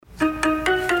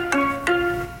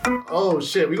Oh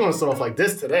shit, we're gonna start off like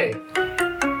this today.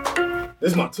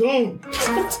 This is my tune.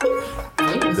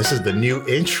 This is the new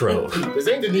intro. This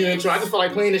ain't the new intro. I just feel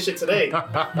like playing this shit today.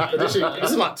 This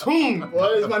is my tune.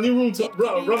 Boy. This is my new rum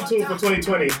tune for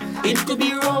 2020. It could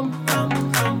be rum,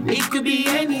 it could be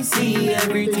anything,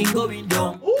 everything going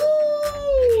down.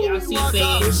 Y'all see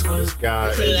Fade. This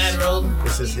guy,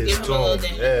 this is his tune.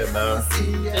 Yeah, man.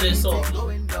 To this song.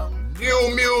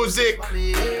 New music.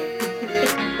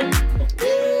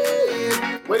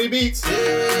 Wendy Beats,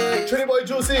 Trinity Boy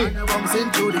Juicy,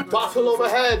 Bottle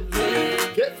Overhead.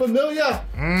 Get familiar.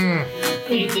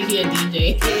 You think he a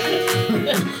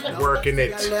DJ? Working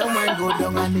it.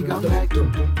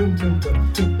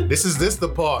 This the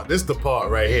part. This the part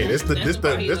right here. This the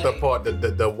part.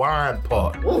 The wine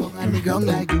part.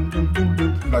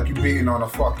 Like you beating on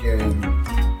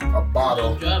a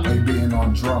bottle, and you beating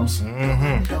on drums.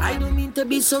 I don't mean to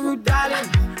be so rude, darling,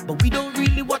 but we don't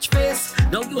really watch face.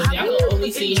 No, you have Y'all can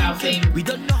only see how Fade. We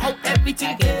don't know how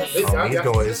everything is. Oh, he's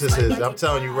going. This is his. I'm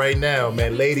telling you right now,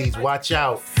 man. Ladies, watch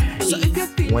out.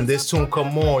 When this tune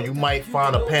come on, you might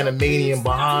find a Panamanian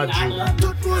behind you.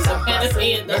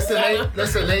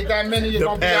 Listen, ain't that many you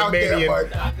gonna be out there, but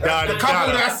the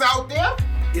couple that's out there,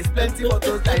 It's plenty of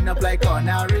those line up like on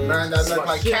our ring. man, that look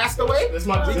like Castaway. This is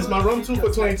my rum tune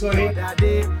for 2020.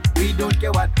 We don't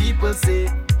care what people say.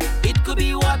 It could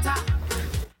be water.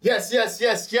 Yes,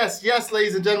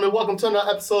 ladies and gentlemen. Welcome to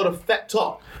another episode of Fet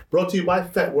Talk, brought to you by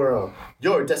Fet World,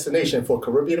 your destination for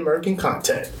Caribbean American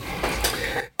content.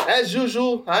 As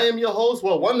usual, I am your host.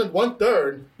 Well, one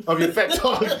third of your Fet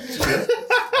Talk.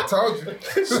 I told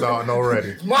you. Starting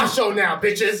already. My show now,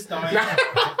 bitches.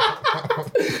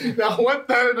 Now,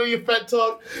 1/3 of your Fet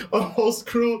Talk host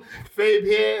crew, Fabe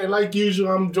here, and like usual,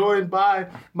 I'm joined by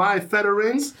my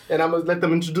veterans, and I'm gonna let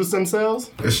them introduce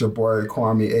themselves. It's your boy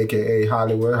Kwame, aka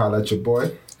Hollywood. Holla at your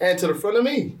boy. And to the front of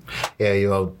me, Yeah,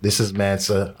 yo, this is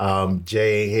Mansa.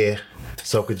 Jay ain't here.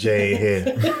 Soka J ain't here.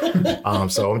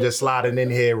 So I'm just sliding in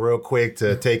here real quick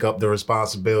to take up the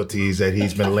responsibilities that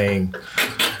he's been laying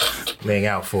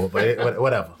out for. But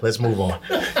whatever. Let's move on.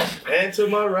 and to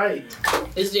my right.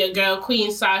 It's your girl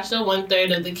Queen Sasha,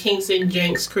 1/3 of the Kingston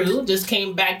Drinks crew. Just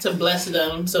came back to bless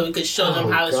them so we could show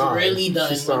them how it's really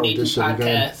done when they do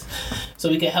podcasts. So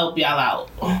we can help y'all out.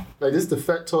 Like, this is the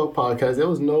Fet Talk podcast. There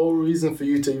was no reason for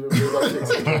you to even bring up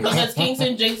Kingston Drinks. Because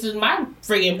Kingston Drinks is my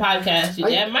friggin' podcast.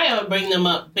 I might have to bring them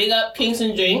up. Big up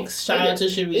Kingston Drinks. Shout out to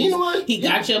Sharice. You know what? He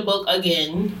got your book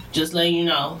again. Just letting you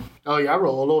know. Oh, yeah, I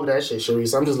roll all over that shit,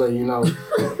 Sharice. I'm just letting you know.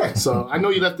 So, I know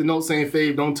you left the note saying,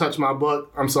 Fabe, don't touch my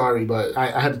book. I'm sorry, but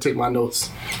I had to take my notes.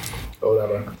 Or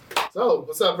whatever. So,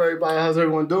 what's up, everybody? How's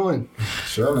everyone doing?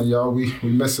 Chilling, yo. We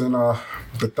missing the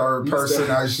third person.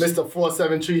 Mr.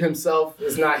 473 himself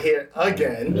is not here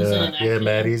again. Yeah,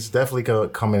 man. He's definitely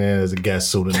coming in as a guest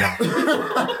soon enough.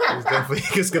 He's definitely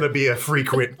just going to be a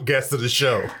frequent guest of the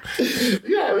show.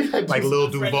 Yeah, we had Like Lil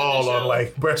Duval on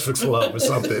like Breakfast Club or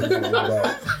something.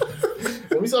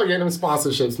 When we start getting him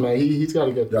sponsorships, man, he's got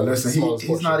to get. Yo, listen,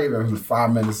 he's not even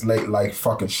 5 minutes late like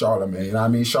fucking Charlamagne. You know what I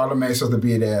mean? Charlamagne's supposed to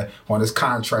be there on his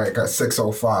contract at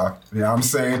 6:05. You know what I'm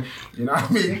saying? You know what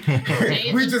I mean?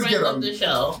 We just get him. The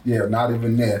show. Yeah, not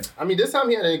even there. I mean, this time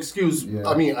he had an excuse. Yeah.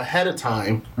 I mean, ahead of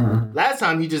time. Mm-hmm. Last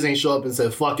time he just ain't show up and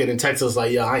said fuck it and text us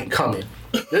like, yo, I ain't coming.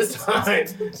 This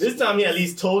time he at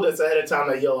least told us ahead of time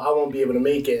like, yo, I won't be able to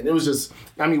make it. And it was just,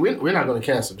 I mean, we're not going to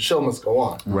cancel. The show must go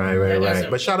on. Right.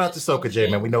 But shout out to Soka J,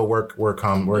 man. We know work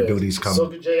duties come.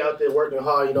 Soka J out there working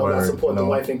hard. You know, got to support the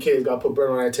wife and kids. Got to put bread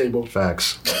on that table.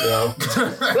 Facts. You know?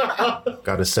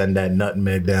 Got to send that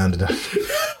nutmeg down to the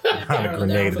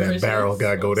grenade. That barrel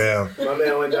got to go down. My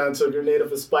man went down to a Grenada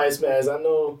for Spice Mass. I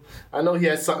know he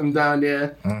had something down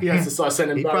there. He has to start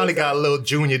sending. He probably got a little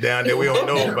junior down there we don't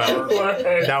know about.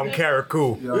 Down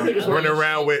Caracou. Running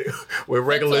around with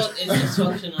regular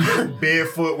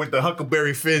barefoot with the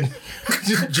Huckleberry Finn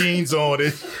jeans on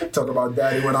it. Talk about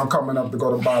daddy when I'm coming up to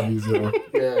go to Bobby's, yo.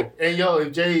 Yeah. And yo,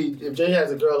 if Jay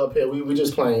has a girl up here, we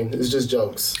just playing. It's just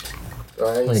jokes. All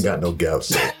right? I ain't got no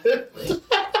gals.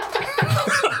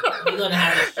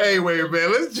 Anyway,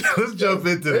 man, let's jump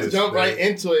into this. Let's jump right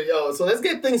into it, yo. So let's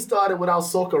get things started with our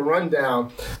Soca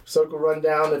Rundown. Soca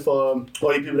Rundown, and for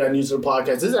all you people that are new to the podcast,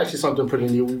 this is actually something pretty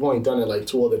new. We've only done it like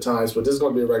 2 other times, but this is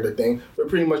going to be a regular thing. We're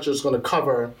pretty much just going to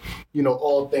cover,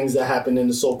 all things that happened in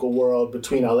the Soca world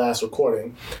between our last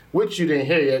recording, which you didn't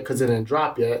hear yet because it didn't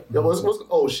drop yet.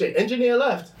 Oh, shit. Engineer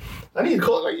left. I need to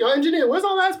call yo, engineer, where's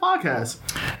our last podcast?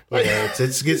 Yeah,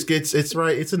 it's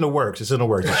right. It's in the works.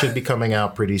 It should be coming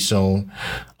out pretty soon.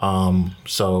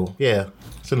 So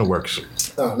It's in the works.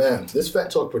 Oh man, this Fat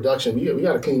Talk production, we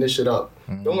got to clean this shit up.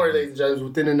 Don't worry, ladies and gentlemen,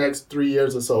 within the next 3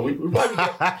 years or so, we probably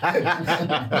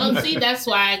Well, see, that's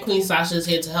why Queen Sasha's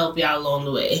here to help y'all along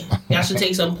the way. Y'all should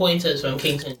take some pointers from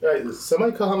Kingston. Right,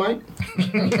 somebody call her mic.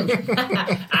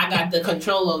 I got the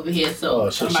control over here, so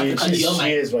I'm about to cut your mic.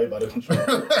 She is right by the control.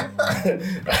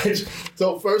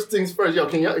 So first things first, yo,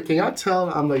 can y'all tell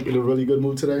I'm like in a really good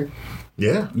mood today?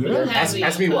 Yeah.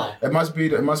 Ask me why. It must be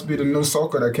the new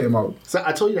soca that came out. So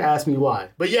I told you to ask me why,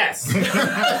 but yes,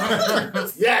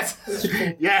 yes.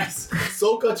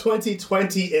 Soca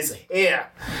 2020 is here.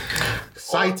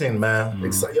 Exciting,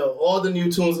 man. Yo, all the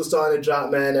new tunes are starting to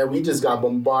drop, man, and we just got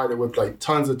bombarded with like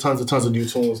tons of new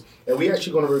tunes. And we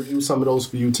actually going to review some of those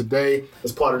for you today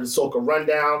as part of the Soca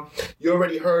Rundown. You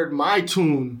already heard my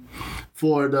tune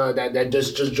for that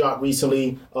just dropped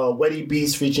recently. Wetty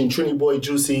Beats featuring Trini Boy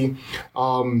Juicy.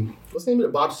 What's the name of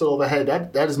the box still overhead?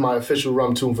 That is my official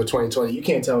rum tune for 2020. You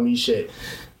can't tell me shit.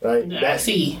 Right? That's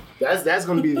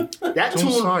gonna be that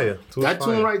tune. That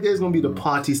tune right there is gonna be the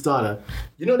party starter.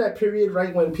 You know that period,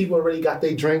 right, when people already got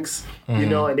their drinks, you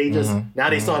know, and they just now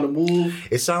they starting to move.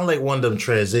 It sounds like one of them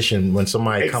transition when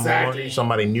somebody come on,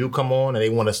 somebody new come on, and they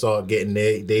want to start getting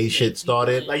their shit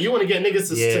started. Like you want to get niggas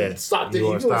to start.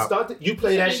 You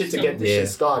play that shit to get this shit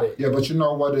started. Yeah, but you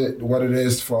know what it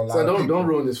is for a lot of people. Don't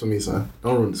ruin this for me, son.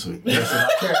 Don't ruin this for me. Listen,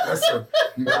 I can't. Listen,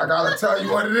 I gotta tell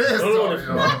you what it is.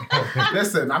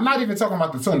 Listen, I'm not even talking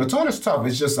about the tune. The tune is tough.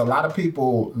 It's just a lot of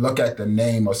people look at the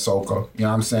name of soca. You know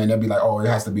what I'm saying? They'll be like, oh,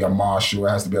 it has to be a Marshall, it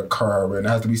has to be a Kerr, and it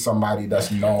has to be somebody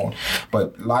that's known.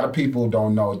 But a lot of people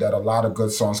don't know that a lot of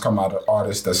good songs come out of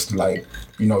artists that's like,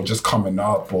 you know, just coming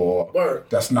up or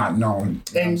that's not known.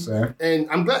 You know what I'm saying? And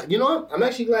I'm glad, you know what? I'm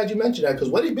actually glad you mentioned that because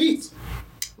Wetty Beats,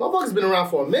 motherfucker's been around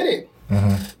for a minute.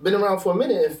 Been around for a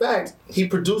minute. In fact, he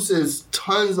produces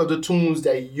tons of the tunes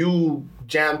that you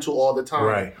jam to all the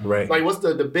time. Right. Like, what's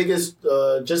the biggest?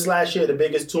 Just last year, the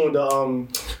biggest tune.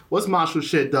 What's Marshall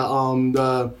shit?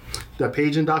 The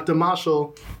Page and Dr.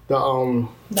 Marshall. Dr.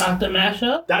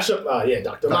 Mashup. Dr.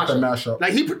 Mashup.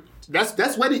 Like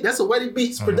that's Wetty. That's a Wetty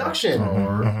Beats production.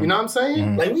 You know what I'm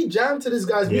saying? Like we jam to this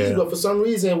guy's music, but for some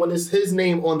reason, when it's his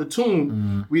name on the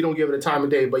tune, we don't give it a time of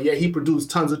day. But yeah, he produced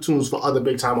tons of tunes for other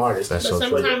big time artists. But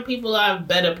sometimes people are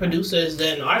better producers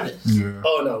than artists. Yeah.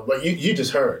 Oh no, but you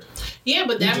just heard. Yeah,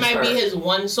 but that might be his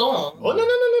one song. Oh no.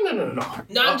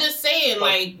 No, I'm just saying,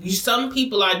 like some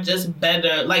people are just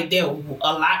better. Like they're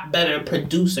a lot better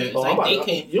producers.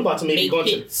 You're about to make me go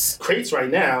into crates right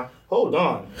now. Hold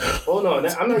on.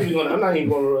 I'm not even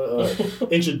gonna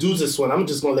introduce this one. I'm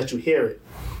just gonna let you hear it,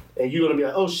 and you're gonna be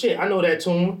like, "Oh shit, I know that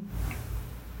tune."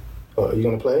 Oh, are you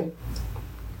gonna play?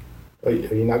 Are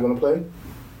you not gonna play?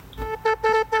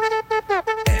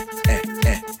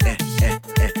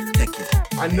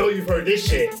 I know you've heard this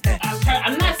shit.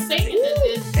 I'm not saying that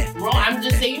it's wrong. I'm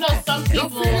just saying, you know, some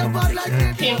people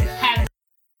can have.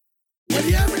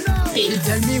 You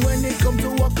tell me when it come to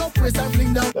walk up with and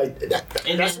fling down. Like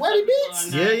that's Wetty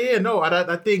Beats. Yeah. No,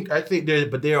 I think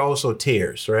there are also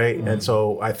tiers, right? And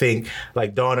so I think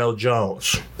like Darnell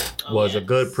Jones was a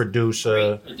good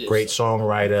producer, great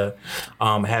songwriter.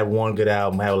 Had one good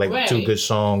album, had like 2 good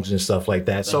songs and stuff like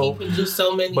that. So he produced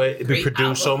so many. But he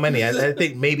produced so many. I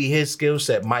think maybe his skill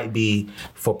set might be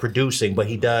for producing, but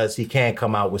he can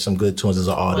come out with some good tunes as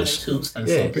an artist. And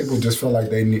some people just feel like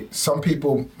they need. Some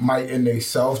people might in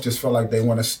themselves just feel like they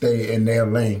want to stay in their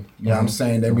lane. You know what I'm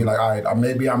saying? They be like, all right,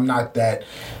 maybe I'm not that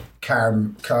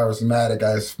charismatic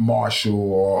as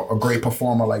Marshall or a great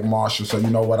performer like Marshall. So you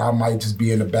know what? I might just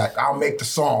be in the back. I'll make the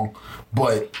song,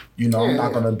 but you know I'm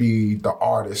not gonna be the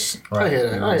artist. Right? I hear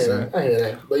that. I hear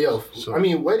that. But yo, I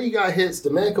mean, Wetty got hits. The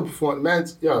man can perform. Man,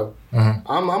 yo,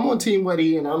 I'm on Team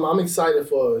Wetty, and I'm excited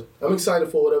for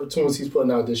whatever tunes he's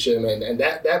putting out this year, man. And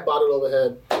that Bottle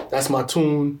Overhead, that's my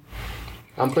tune.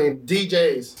 I'm playing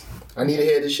DJs. I need to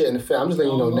hear this shit in the film. I'm just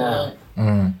letting you know now.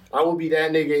 I will be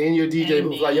that nigga in your DJ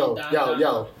booth like, yo,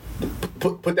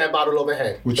 put that bottle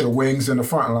overhead. With your wings in the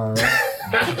front line,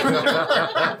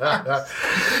 right?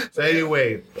 So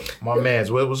anyway, my mans,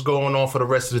 what's going on for the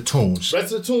rest of the tunes?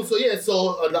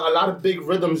 So a lot of big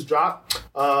rhythms drop.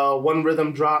 One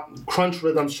rhythm drop, crunch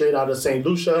rhythm straight out of St.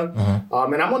 Lucia.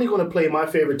 And I'm only going to play my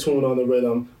favorite tune on the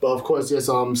rhythm. But of course, there's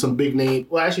some big names.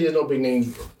 Well, actually, there's no big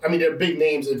names. I mean, there are big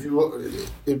names. If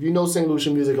you know St.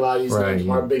 Lucian music, a lot of these names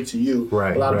are big to you.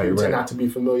 Right, a lot of people tend not to be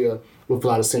familiar with a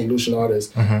lot of St. Lucian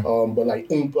artists. But like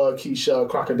Oompa, Keisha,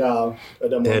 Crocodile,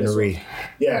 Henry.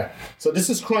 Yeah. So this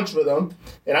is crunch rhythm.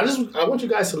 And I want you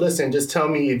guys to listen. Just tell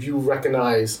me if you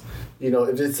recognize,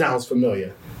 if it sounds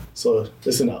familiar. So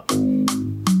listen up.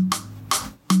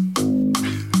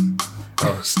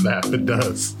 Oh, snap, it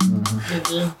does. It's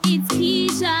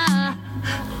Keisha.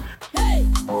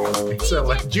 So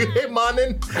like you hit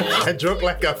morning, I drunk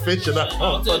like a fish in a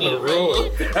hump on the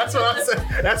road. That's what I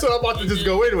said. That's what I'm about to just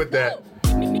go in with that.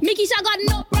 Keisha got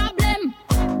no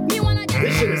problem. Me wanna get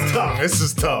This shit is tough. This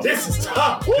is tough. This is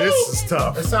tough. Woo! This is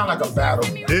tough. It sounds like a battle.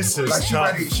 This is Like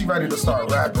tough. she ready to start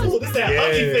rapping. Ooh, this that Yeah.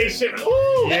 ugly face shit.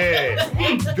 Ooh. Yeah,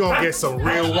 you gonna get some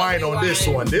real wine on this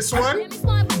one. This one,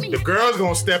 the girls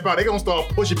gonna step out. They gonna start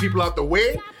pushing people out the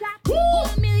way.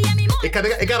 It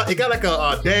got like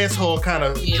a dance hall kind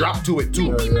of drop to it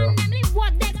too. Yeah.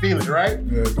 Feel it, right?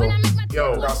 Yeah,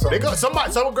 go. Yo,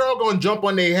 some girl gonna jump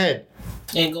on their head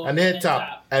and head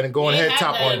top and go on head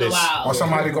top on this. Or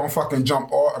somebody gonna fucking jump,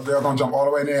 a girl gonna jump all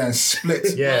the way in there and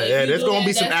split. Yeah, there's gonna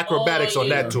be some acrobatics on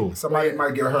that too. Somebody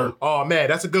might get hurt. Oh man,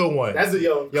 that's a good one. That's a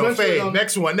yo. Fade.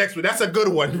 Next one. That's a good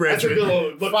one, That's a Reggie. good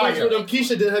one. But Crunch with them,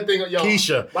 Keisha did her thing. Yo,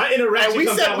 Keisha. My interaction. And we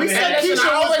comes said- out we with said that. Keisha Listen,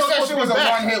 I always was said supposed she to was be a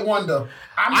back. one-hit wonder.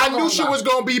 I knew she was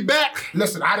gonna be back.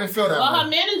 Listen, I didn't feel that. Well, way. her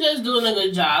manager's doing a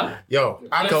good job. Yo,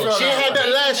 I didn't feel she that. had that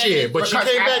last year, but she Because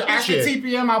came back this after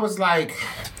year. TPM, I was like,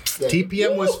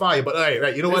 TPM was fire, but all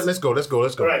right, you know what? Let's go.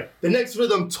 All right, the next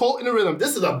rhythm, Tote in the Rhythm.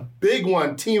 This is a big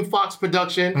one. Team Fox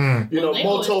production. You know, They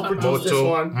Moto always come produced this Moto.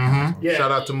 one. Yeah.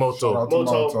 Shout out to Moto. Shout out to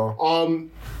Moto.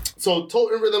 So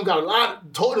Tote and Rhythm got a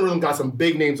lot. Tote and Rhythm got some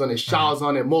big names on it. Shaw's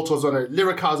on it. Moto's on it.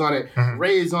 Lyrica's on it.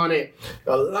 Ray's on it.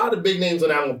 A lot of big names on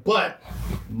that one. But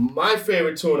my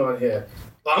favorite tune on here,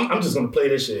 I'm just gonna play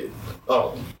this shit.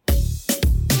 Oh.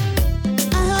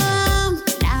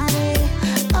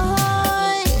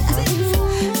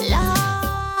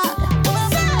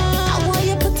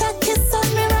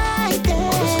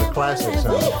 Classic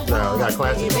sound. No, we got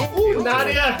classic. Ooh,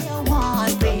 Nadia.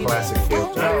 Classic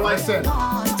feel. listen,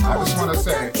 I just want to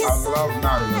say, I love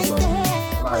Nadia, son.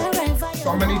 Like,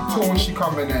 so many tunes she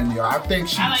coming in, yo. I think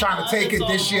she's trying to take it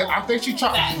this year. I think she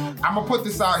trying. I'm gonna put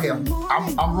this out here.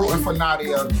 I'm rooting for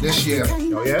Nadia this year.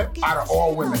 Oh yeah? Out of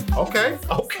all women. Okay.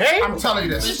 I'm telling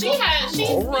you this. She had.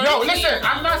 Yo, listen,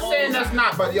 I'm not saying that's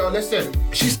not, but yo, listen,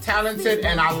 she's talented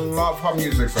and I love her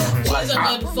music, son. She's a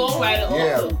good songwriter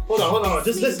Yeah. also. Hold on.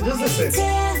 Just listen.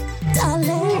 Darling,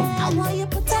 I want you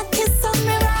to put that kiss on me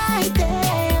right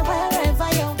there,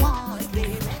 wherever you want,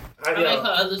 baby. I like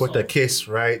her other Put the songs. kiss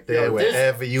right there, Yo, this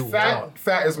wherever you want.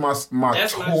 Fat is my That's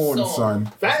my tune, song.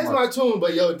 son. That is my tune,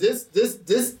 but yo,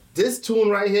 this tune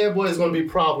right here, boy, is gonna be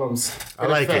problems. I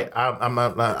like it.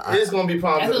 It's gonna be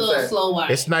problems. That's a in little effect. slow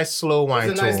wine. It's nice slow wine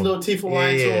It's a nice tune. little Tifa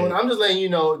wine Yeah. tune. I'm just letting you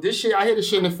know, this shit, I hear this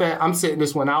shit in the fact, I'm sitting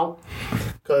this one out.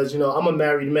 Cause, you know, I'm a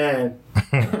married man.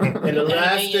 And the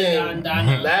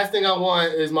last thing I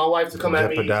want is my wife to come at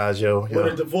me Jeopardize, yo.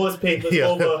 with a divorce papers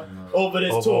Yeah. over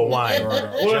this Over tune. wine.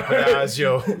 Jeopardize,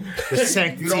 yo. The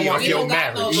sanctity of your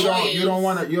marriage. You don't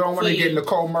want to get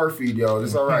Nicole Murphy, yo.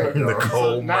 It's all right. Yo.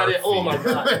 Nicole Nadia, Murphy. oh my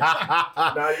God.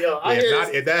 Nadia, I hear this.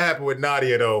 If that happened with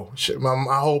Nadia, though,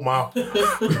 I hope my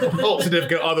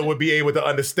significant other would be able to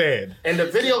understand. And the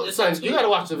video, son, you gotta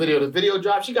watch the video. The video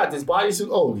drop, she got this bodysuit.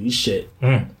 Holy shit.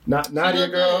 Nadia,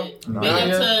 girl.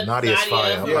 Nadia's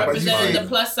fire. Yeah, but you Representing see- the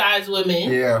plus size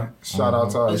women. Yeah, shout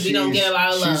out to her. We don't get a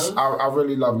lot of love. I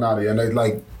really love Nadia, and they,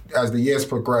 like as the years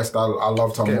progressed, I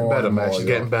loved her Getting more. better, and man. more, She's yo.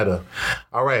 getting better.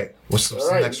 All right. What's the All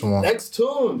right, next one? Next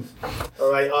tune.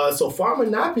 All right, so Farmer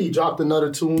Nappy dropped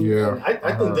another tune. Yeah, And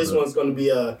I think this one's gonna be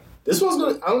a. This one's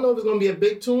gonna. I don't know if it's gonna be a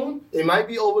big tune. It might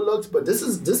be overlooked, but this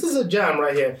is a jam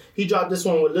right here. He dropped this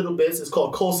one with Little Bits. It's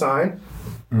called Cosign.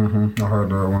 I heard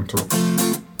that one too.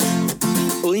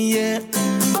 Oh yeah.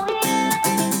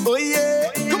 Oh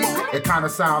yeah. Come on. It kind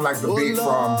of sounds like the beat from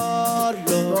On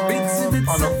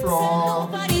the Floor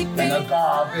in a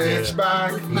Garbage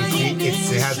Bag.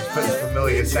 It has a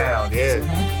familiar sound,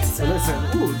 yeah. So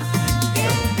listen, ooh.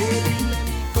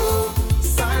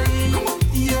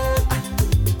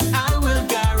 I will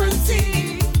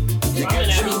guarantee. Farmer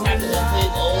Nappy's having a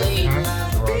good old age.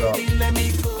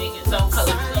 Making some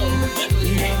color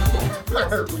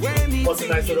What's a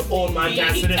nice little old man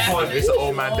dance to this one? It's an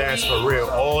old man dance for real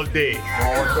all day.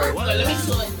 Let me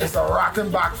show it. It's a rocking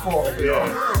back for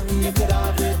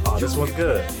Oh, this one's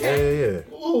good. Yeah.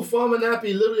 Ooh, Farmer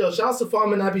Nappy, Little yo. Shouts to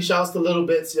Farmer Nappy. Shouts to Little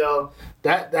Bits, yo.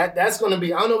 That's gonna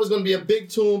be. I don't know if it's gonna be a big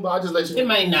tune, but I'll just let you. It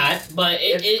might not, but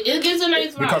it gives a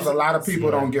nice vibe. because a lot of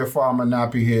people don't give Farmer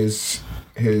Nappy his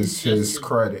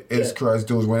credit. His credit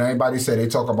dues. When anybody say they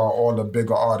talk about all the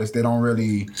bigger artists, they don't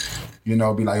really be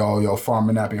like, oh, yo,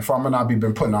 Farmer Nappy. Farmer Nappy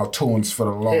been putting out tunes for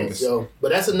the longest. Yo,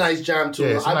 but that's a nice jam tune.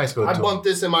 Yeah, it's a nice good I tune. bumped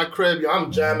this in my crib. Yo,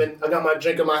 I'm jamming. I got my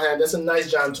drink in my hand. That's a nice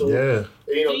jam tune. Yeah.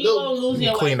 You know, You won't lose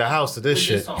your Clean the wife house to this with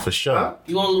shit song. for sure. Huh?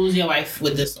 You won't lose your wife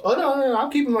with this song. Oh no, I'm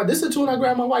keeping my. This is a tune I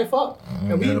grabbed my wife up. And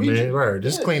You know what I mean? Right.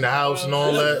 Just yeah. clean the house and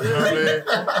all that. You know what I mean?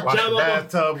 Wash the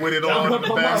bathtub with it on in the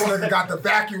My back. nigga got the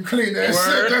vacuum cleaner and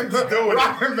Word. shit. Let's do it.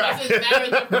 Rocking back. This is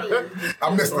marriage approved.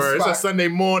 I missed the Or it's a spot. Sunday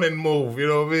morning move, you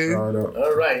know what I mean?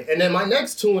 All right, and then my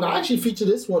next tune, I actually featured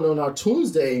this one on our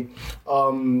Tuesday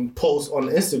post on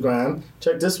Instagram.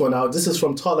 Check this one out. This is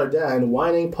from Taller Dan,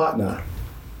 Whining Partner.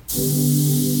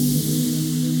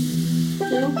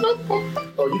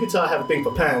 Oh, you can tell I have a thing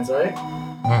for pans, right?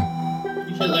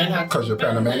 You should learn how to. Because you're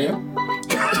Panamanian?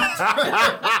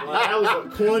 That was a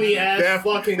corny ass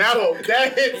fucking joke.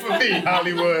 That hit for me,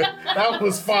 Hollywood. That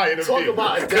was fire to Talk me.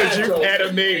 about a Because dad you joke.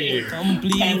 Panamanian.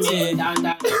 Completed.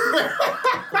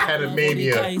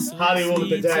 Panamania. Hollywood with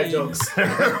the dad jokes.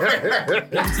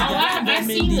 I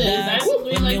seen this. I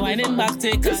really When like you whining this back,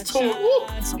 take a This tune, woo.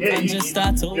 Yeah, and just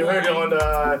start to you heard it on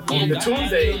the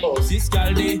Tuesday post. This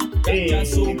girl day, Hey.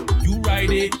 so you ride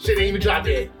it. Shit ain't even dropped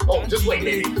yet. Oh, just wait,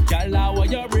 baby. Girl, how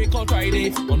you break out ride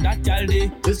it on that girl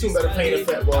day. This tune better play in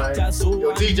the fat boy.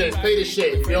 Yo, DJs, play this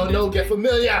shit. If you don't know, get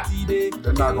familiar.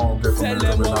 They're not going to get familiar.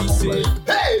 They're not going to play.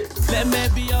 Hey! Let me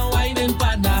be a whining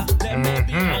partner. Let me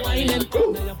be a whining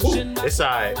partner. You're pushing that It's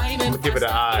alright. I'm gonna give it an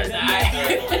eye.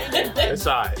 It's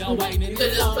alright. you're whining. You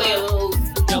could just play a little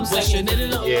You're pushing it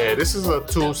low. Yeah, this is a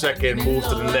 2-second move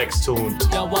to the next tune.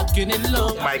 You're walking it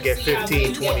low. Might get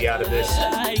 15, 20 out of this.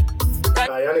 Nah,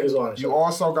 y'all niggas on it. You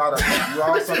also gotta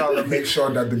make sure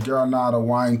that the girl know how to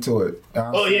whine to it. You know what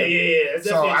I'm Oh, yeah, saying? yeah, yeah. It's So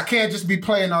definitely- I can't just be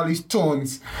playing all these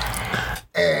tunes.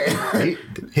 And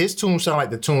His tune sound like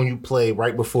the tune you play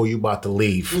right before you about to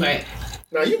leave. right.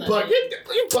 Nah, you buck. You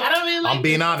I don't really like I'm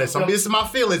being honest. This is my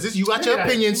feelings. You got your Yeah.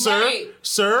 opinion, sir. Right.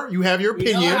 Sir, you have your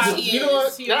You know how opinions. he You know what?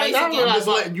 is. He Yeah, likes now to I'm get I'm just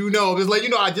letting you know. Just let you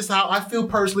know. I just how I feel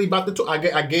personally about the tune.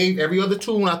 I gave every other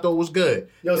tune I thought was good.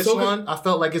 Yo, This so one I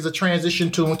felt like it's a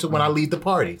transition tune to when I leave the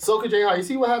party. Soka J. How you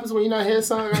see what happens when you're not here,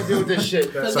 son? I gotta deal with this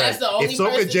shit, man. Because that's the only If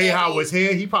Soka person J. that How is was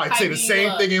here, he probably say the hyping you same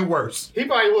up. thing and worse. He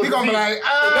probably will. he gonna be like, you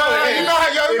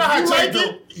know how Jay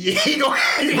do. Yeah, he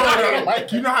gonna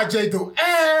like, you know how Jay do.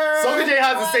 Soka J.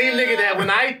 How's the same nigga that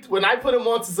when I put him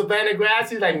on to Savannah Grass,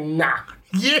 he's like, nah.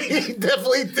 Yeah, he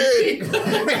definitely did.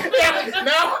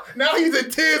 now he's in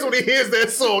tears when he hears that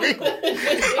song.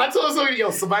 I told Soka,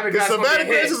 yo, Savannah Grass. Savannah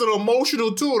Grass is an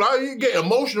emotional tune. I get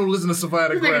emotional listening to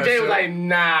Savannah This nigga Grass. Jay was yo. like,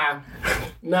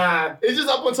 nah. It's just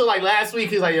up until like last week.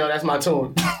 He's like, yo, that's my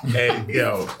tune. Hey,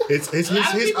 yo, his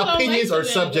lot of people don't opinions like are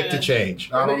Savannah subject to Grass. change.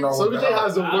 I don't know. Soka J.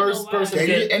 How's the I don't worst know why. person to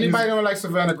get. Anybody don't like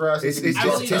Savannah Grass? It's I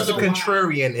really just a don't know why.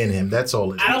 contrarian in him. That's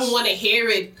all it is. I don't want to hear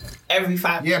it every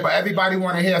 5 minutes. Yeah, but everybody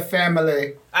want to hear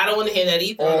Family. I don't want to hear that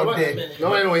either. All Every day. 5 minutes.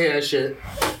 Nobody don't hear that shit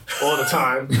all the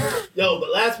time. Yo,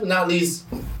 but last but not least,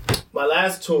 my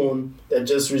last tune that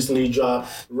just recently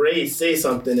dropped, Ray Say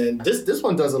Something, and this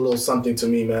one does a little something to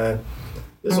me, man.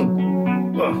 This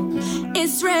one,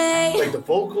 It's Ray. like the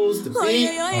vocals, the Oh, beat,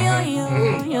 yeah, yeah,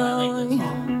 yeah,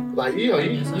 yeah. like you know,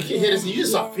 you can hear this, and you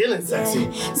just start feeling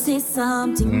sexy. Say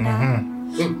something now.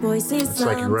 Boy, say something. It's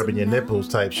like you're rubbing your nipples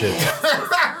type shit.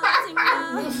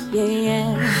 Yeah,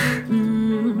 yeah.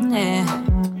 Yeah.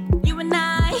 You and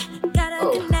I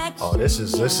gotta connect. Oh, this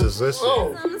is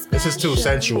Oh, this is too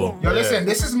sensual. Yo, Yeah. listen,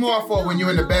 this is more for when you're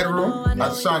in the bedroom. I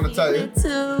was trying to tell you.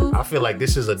 I feel like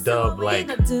this is a dub like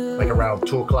around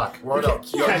 2:00. Word up.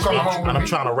 Yo, you come home And with I'm me.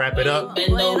 trying to wrap it up.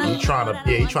 Bend over. He trying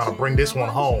to bring this one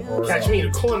home. catch me in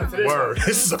the corner for this. Word.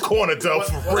 This is a corner dub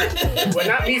for real. Well,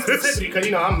 not me specifically, because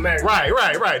you know I'm married.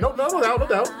 Right. No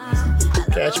doubt.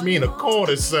 Catch me in the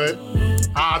corner, son.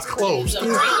 Eyes closed.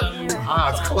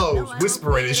 Eyes closed.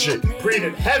 Whispering and shit.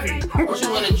 Breathing heavy. What you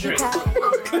want to drink?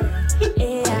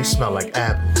 You smell like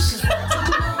apples. I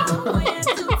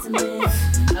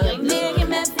like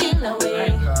this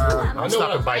one. I'm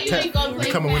stopping by You ain't gonna You play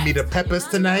coming with me to Peppers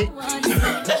tonight?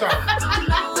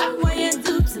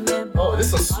 Oh, this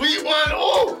is a sweet one.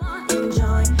 Oh,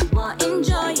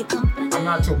 I'm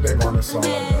not too big on this song.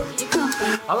 Like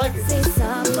that. I like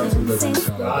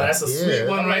it. nah, that's a sweet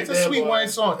one right It's a there. sweet boy. wine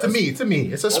song. To me,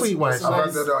 it's a sweet wine that's I song.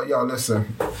 heard that, yo,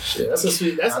 listen. Shit, that's a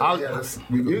sweet. That's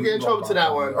You get in trouble to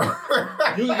that one.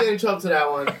 You can get in trouble to that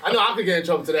one. I know I could get in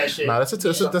trouble to that shit. Nah,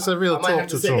 that's a real I might have talk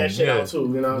to to say tune. that shit Yeah. out too.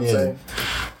 You know what I'm Yeah. saying?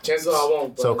 Chances are I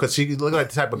won't. But So, cause she look like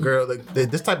the type of girl, like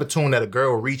this type of tune that a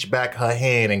girl will reach back her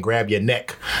hand and grab your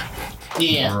neck.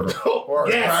 Yeah. oh Or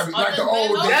Yes. grab, like the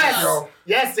old days, Yes. yo.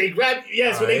 Yes, they grab.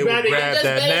 Yes, when they grab it. Just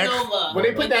that bend neck. over. When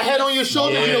they put that head on your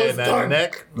shoulder, you know Yeah, it's that done.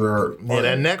 neck. Or Yeah,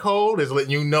 that neck hold is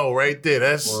letting you know right there.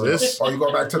 That's this. or you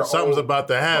go back to the Something's old, about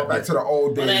to go happen. back to the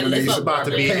old days when they used to about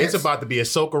to be. pants. It's about to be a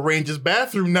Soca Rangers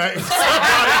bathroom night.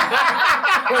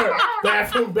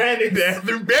 Bathroom bandits.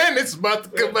 Bathroom bandits about to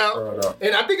come out.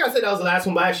 And I think I said that was the last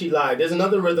one, but I actually lied. There's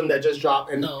another rhythm that just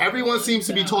dropped, and everyone seems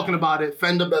to be talking about it.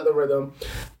 Fender Bella rhythm.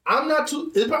 I'm not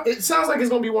too. It sounds like it's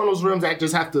gonna be one of those rhythms that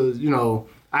just have to,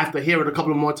 I have to hear it a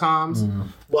couple of more times.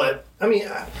 But I mean,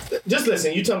 just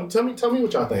listen. You tell me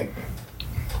what y'all think.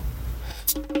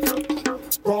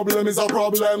 Problem is a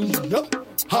problem. Yep.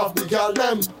 Have the gal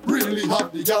them, really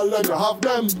have the gal them, you have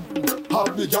them.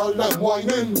 Have the gal them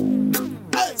whining.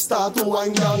 Hey, start to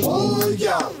whine, gal. Oh,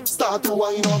 yeah. Start to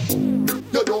whine up.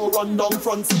 You don't run down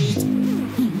front seat.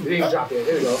 It ain't dropped yet.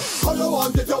 Here we go. How you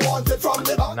want it from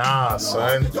the back. Nah,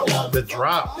 son. The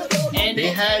drop. And They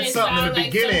had something in the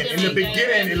beginning. In the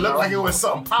beginning, it looked like it was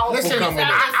something powerful Listen, coming in.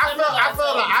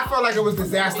 I felt like it was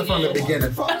disaster from the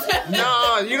beginning.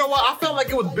 Nah, you know what? I felt like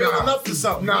it was building up to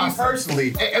something. Nah, Me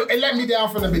personally. It let me down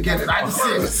from the beginning. I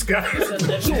just see it.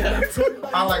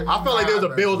 I felt like there was a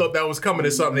build up that was coming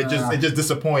to something. It just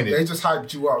disappointed. They just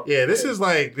hyped you up. Yeah, this is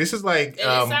like it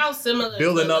sounds similar.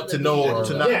 building up to no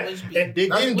to not. Yeah. They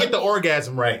didn't get the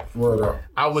orgasm right. Word up.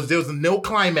 There was no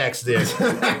climax there.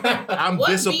 I'm What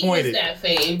disappointed. beat is that,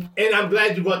 Fave? And I'm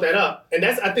glad you brought that up. And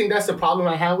I think that's the problem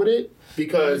I have with it It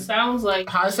because sounds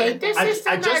like I say this is the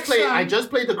I next just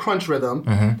played the crunch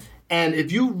rhythm, and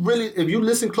if you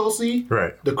listen closely,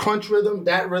 Right. the crunch rhythm,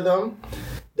 that rhythm,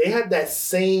 they have that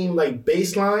same like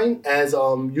bass line as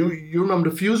you remember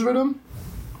the Fuse rhythm?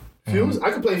 Fuse?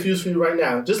 I could play Fuse for you right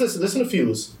now. Just listen to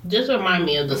Fuse. Just remind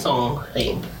me of the song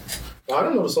thing. I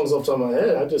don't know the songs off the top of my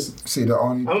head. See the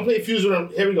only. I'm gonna play Fuse rhythm.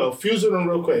 Here we go. Fuse rhythm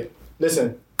real quick.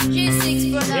 Listen. Yes,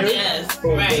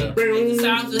 right. It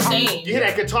sounds the same. You hear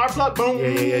that guitar plug? Boom.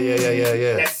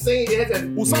 Yeah. That same. It has that.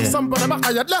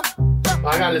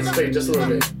 I gotta listen straight just a little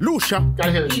bit. Lucia.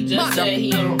 Gotta hear He it. just said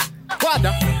he don't.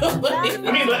 I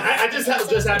mean, but I just have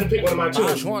to pick one of my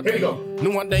tunes. Here we go.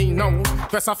 No one they know.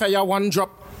 Press a fire one drop.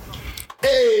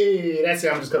 Hey, that's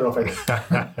it. I'm just cutting off right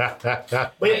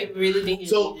there. But I really think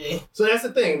he's DJ. so that's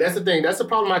the thing. That's the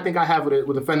problem I think I have with it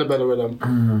with the Fender Bella rhythm.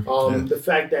 The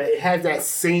fact that it has that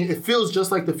same. It feels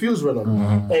just like the Fuse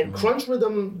rhythm. And crunch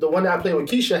rhythm, the one that I play with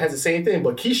Keisha, has the same thing.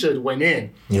 But Keisha went in.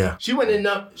 Yeah. She went in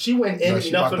enough. She went in she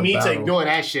enough about for me to to battle. ignore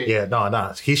that shit. Yeah, no.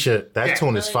 Keisha, that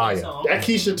tune is fire. That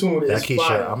Keisha tune is That Keisha,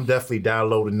 fire. I'm definitely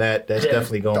downloading that. That's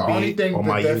definitely The gonna only be thing on the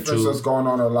my difference YouTube. that's going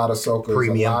on in a lot of soca is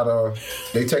Premium. a lot of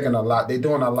they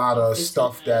doing a lot of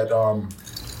stuff that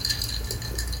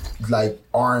like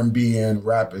R&B and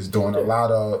rap is doing. A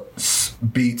lot of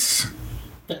beats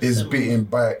is beating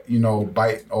back,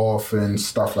 biting off and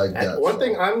stuff like that. One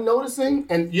thing I'm noticing,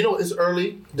 and it's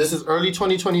early. This is early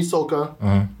 2020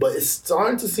 soca, but it's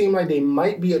starting to seem like there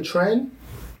might be a trend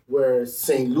where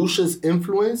St. Lucia's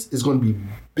influence is going to be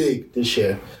big this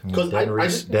year.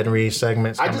 Because Denry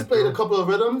segments. I just played a couple of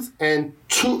rhythms, and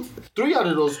three of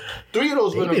those They've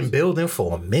been rhythms building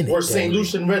for a minute. were St.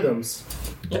 Lucian rhythms.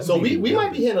 So we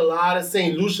might be hearing a lot of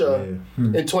St. Lucia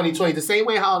in 2020. The same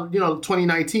way how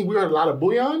 2019 we heard a lot of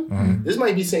Bouillon. This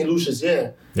might be St. Lucia's,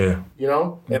 yeah. Yeah.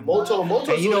 And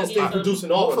Moto's been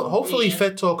producing all of them. Hopefully,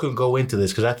 Fed Talk can go into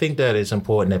this because I think that it's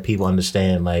important that people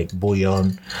understand like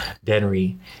Bouillon,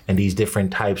 Denry, and these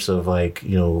different types of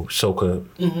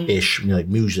soca-ish like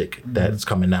music that's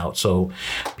coming out. So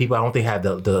people, I don't think have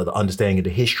the understanding of the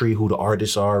history, who the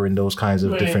artists are, and those kinds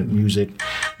of different music.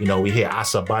 We hear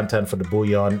Asa Bantan for the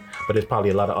Bouillon, but there's probably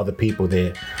a lot of other people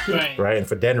there, right? And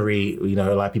for Denry,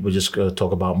 a lot of people just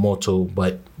talk about Moto,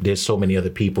 but there's so many other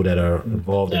people that are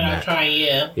involved in that.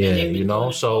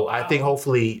 So I think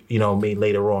hopefully, maybe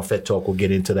later on, Fed Talk will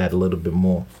get into that a little bit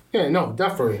more. Yeah, no,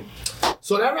 definitely.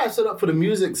 So that wraps it up for the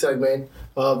music segment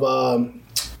of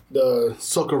the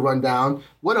Soca Rundown.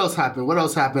 What else happened?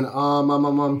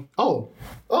 Oh,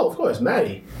 of course,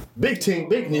 Maddie. Big team,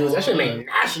 big news. That should make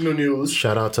national news.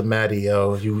 Shout out to Maddie,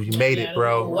 yo. You made it,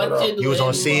 bro. You was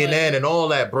on CNN and all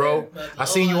that, bro. I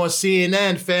seen you on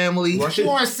CNN, family. Was you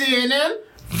on CNN?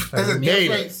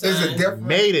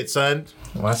 Made it, son.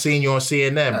 I seen you on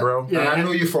CNN, bro. Yeah, I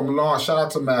knew you from long. Shout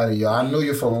out to Maddie, yo. I knew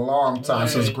you from a long time,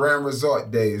 since Grand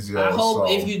Resort days, yo. I hope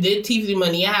if you did TV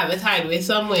money, I have it hiding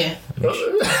somewhere.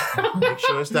 Make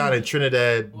sure it's down in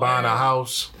Trinidad, buying a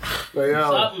house.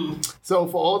 So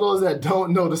for all those that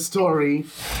don't know the story,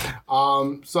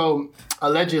 so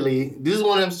allegedly, this is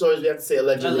one of them stories we have to say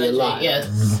allegedly a lot.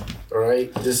 Yes. All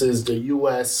right, this is the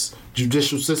U.S.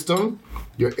 judicial system.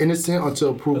 You're innocent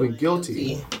until proven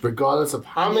guilty, regardless of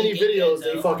how many videos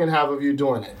they fucking have of you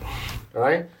doing it. All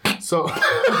right? So,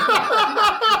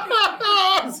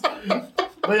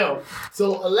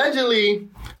 so allegedly,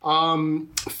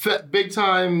 big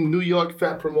time New York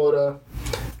Fed promoter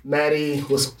Matty he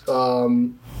was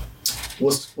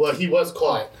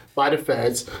caught by the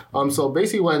feds. So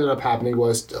basically, what ended up happening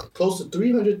was close to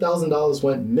 $300,000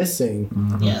 went missing.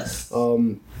 Yes.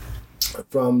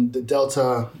 From the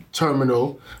Delta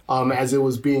terminal, as it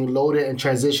was being loaded and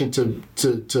transitioned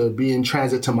to be in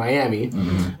transit to Miami.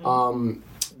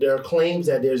 There are claims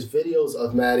that there's videos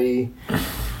of Matty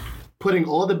putting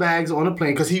all the bags on a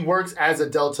plane because he works as a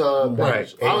Delta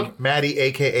right. Matty,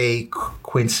 aka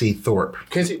Quincy Thorpe.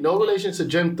 Quincy, no relation to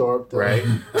Jim Thorpe, right?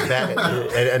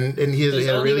 and he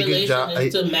had a really good job. He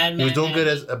was doing good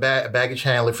as a baggage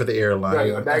handler for the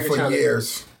airline, right? Baggage for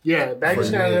years. Yeah,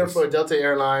 baggage handler for Delta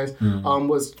Airlines.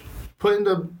 Was throwing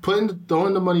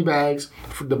the money bags,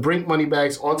 the Brink money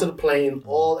bags onto the plane,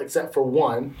 all except for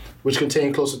one, which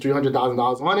contained close to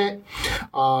 $300,000 on it.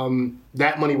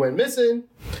 That money went missing.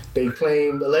 They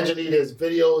claimed, allegedly, there's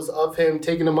videos of him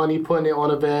taking the money, putting it on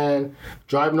a van,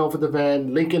 driving over the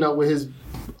van, linking up with his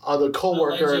other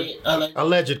co-worker.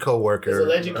 Alleged co-worker.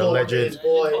 Alleged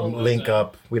boy. Link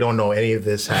up. We don't know any of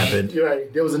this happened. You're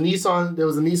right. There was a Nissan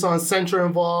Sentra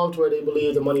involved where they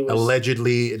believe the money was...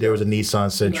 Allegedly, there was a Nissan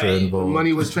Sentra involved. The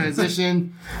money was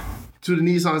transitioned to the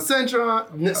Nissan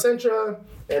Sentra,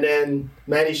 and then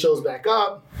Matty shows back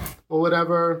up or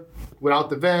whatever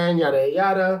without the van, yada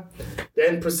yada.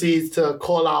 Then proceeds to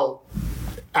call out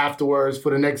afterwards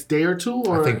for the next day or two,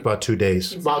 or I think about 2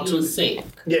 days. About 2 days.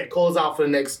 Yeah, calls out for the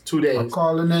next 2 days. I'm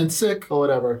calling in sick or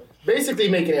whatever. Basically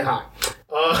making it hot.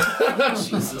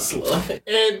 Jesus Lord.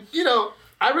 And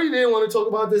I really didn't want to talk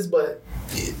about this, but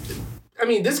I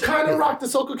mean, this kind of rocked the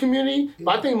soca community,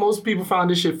 but I think most people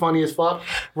found this shit funny as fuck.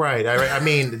 Right. I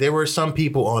mean, there were some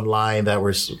people online that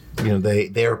were,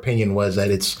 their opinion was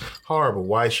that it's horrible.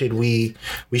 Why should we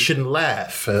shouldn't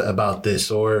laugh about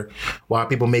this, or why are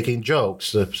people making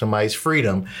jokes of somebody's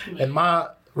freedom? And my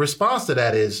response to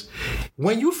that is,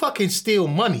 when you fucking steal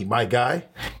money, my guy,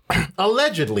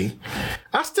 allegedly,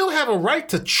 I still have a right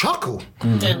to chuckle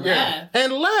and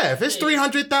laugh. It's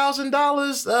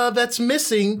 $300,000 that's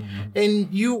missing, and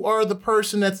you are the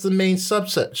person that's the main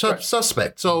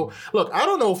suspect. So, look, I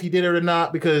don't know if he did it or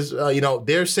not because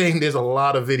they're saying there's a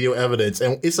lot of video evidence,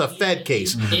 and it's a Fed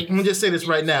case. I'm gonna just say this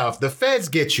right now: if the Feds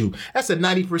get you, that's a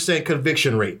 90%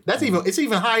 conviction rate. It's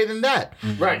even higher than that.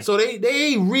 Right. So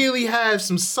they really have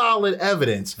some solid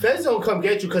evidence. Feds don't come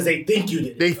get you because they think you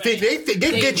did it.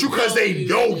 They get you because they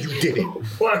know you did it.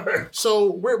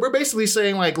 So we're basically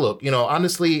saying, like, look,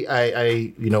 honestly,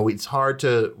 I it's hard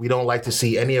we don't like to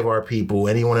see any of our people,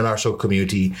 anyone in our social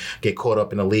community, get caught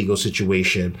up in a legal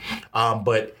situation.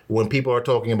 But when people are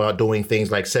talking about doing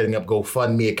things like setting up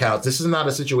GoFundMe accounts, this is not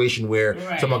a situation where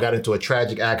someone got into a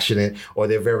tragic accident or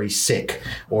they're very sick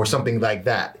or something like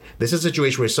that. This is a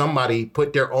situation where somebody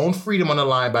put their own freedom on the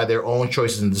line by their own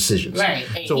choices and decisions. Right.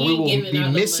 So we will be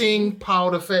missing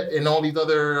Powder Fett and all these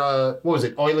other what was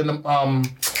it? Oil in the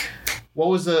what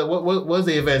was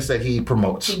the events that he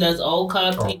promotes? He does Old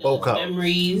Cup, he does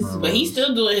Memories, but he's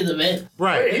still doing his event.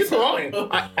 Right. He's promoting.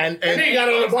 And he got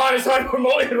on the bar and started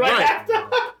promoting right after.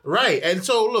 Right. And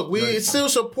so, look, we still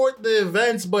support the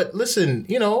events, but listen,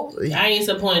 I ain't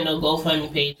supporting no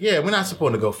GoFundMe page. Yeah, we're not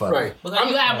supporting the GoFundMe. Right. Because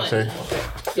you have money.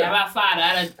 Yeah, my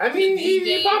father. I mean,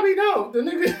 he probably don't. The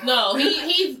nigga. No,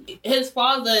 his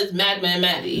father is Madman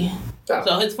Matty.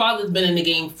 So his father's been in the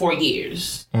game for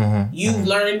years. You've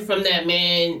learned from that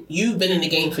man. You've been in the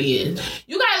game for years.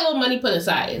 You got a little money put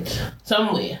aside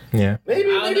somewhere. Yeah.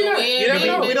 Maybe not.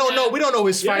 We don't know. We don't know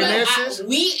his finances.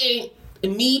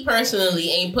 Me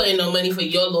personally ain't putting no money for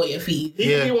your lawyer fees. He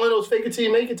could be one of those fake it till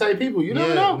you make it type people. You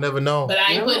never know. Never know. But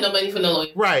I ain't putting no money for no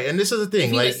lawyer. Right, and this is the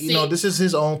thing. Like, this is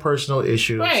his own personal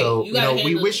issue. Right. So,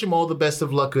 we wish him all the best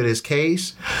of luck with his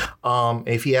case.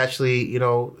 If he actually,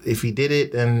 if he did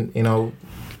it, then,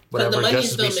 whatever,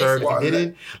 justice be served. If he did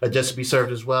it, let justice be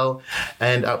served as well.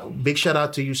 And big shout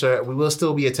out to you, sir. We will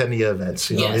still be attending your events.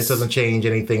 This doesn't change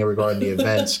anything regarding the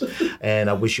events. And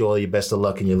I wish you all your best of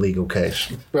luck in your legal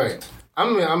case. Right.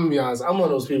 I'm gonna be honest. I'm one of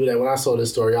those people that when I saw this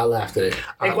story, I laughed at it.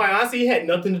 And quite honestly, it had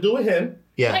nothing to do with him.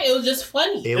 Yeah. Right, it was just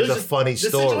funny. It was a funny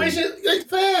story. The situation, like,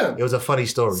 fam. It was a funny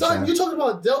story. Son, you're talking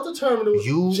about Delta Terminal,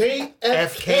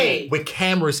 JFK. with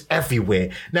cameras everywhere.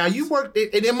 Now you worked,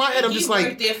 and in my head, I'm He just worked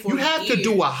like, there for you have to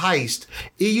do a heist.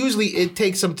 It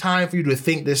takes some time for you to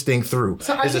think this thing through.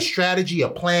 So There's a strategy, a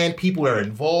plan. People are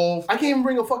involved. I can't even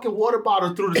bring a fucking water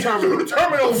bottle through the terminal.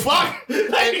 Terminal, fuck.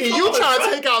 And you trying to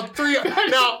take out 3.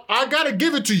 Now I gotta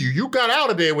give it to you. You got out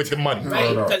of there with the money.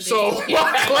 Right, no. 'cause So they-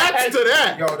 claps to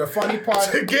that. Yo, the funny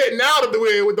part. Getting out of the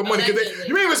way with the money because Allegedly.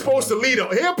 you ain't even supposed to leave the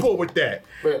airport with that.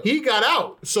 Yeah. He got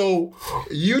out, so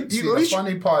you See, at the least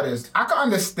funny part is, I can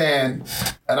understand,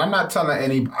 and I'm not telling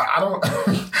any, I don't,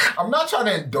 I'm not trying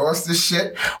to endorse this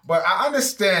shit, but I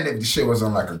understand if the shit was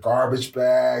in like a garbage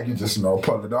bag, you just,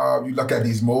 pull it up, you look at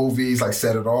these movies, like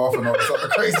Set It Off and all this other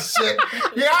crazy shit.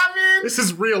 You know what I mean? this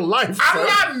is real life. I'm son.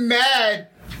 not mad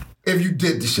if you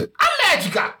did the shit. I'm mad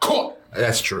you got caught.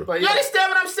 That's true. But You understand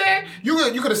what I'm saying? You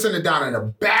could have sent it down in a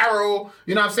barrel.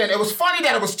 You know what I'm saying? It was funny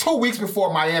that it was 2 weeks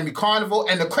before Miami Carnival.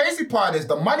 And the crazy part is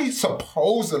the money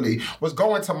supposedly was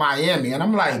going to Miami. And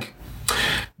I'm like,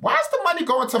 why is the money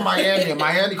going to Miami and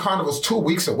Miami Carnival's 2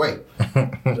 weeks away? You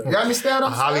understand what I'm saying?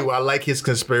 Hollywood, I like his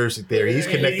conspiracy theory. He's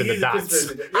connecting the He's a dots.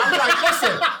 conspiracy. I'm like,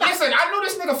 listen, I knew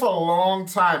this nigga for a long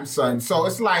time, son. So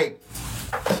it's like,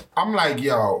 I'm like,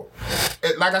 yo,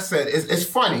 like I said, it's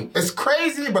funny. It's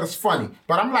crazy, but it's funny.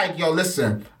 But I'm like, yo,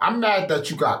 listen, I'm mad that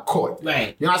you got caught.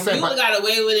 Right. You know what I'm saying? You But got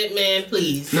away with it, man,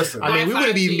 please. listen, I mean, we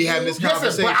wouldn't even be having this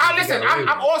conversation.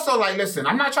 I'm also like, listen,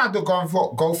 I'm not trying to do a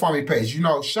GoFundMe page.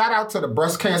 Shout out to the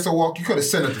breast cancer walk. You could have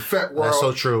sent it to Fet World. That's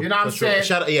so true. You know what I'm That's true. saying?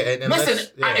 Shout out, yeah. And Listen,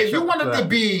 if you wanted to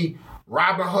be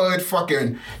Robin Hood,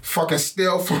 fucking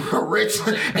steal from the rich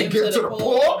and give to the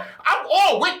poor, I'm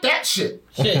all with that shit.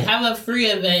 Shit, have a free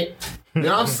event. You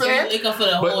know what I'm saying? Link up for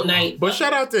the whole night. But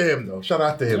shout out to him, though. Shout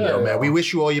out to him, though, man. We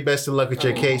wish you all your best of luck with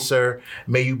your case, sir.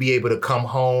 May you be able to come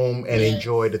home and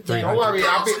enjoy the 300. Don't worry,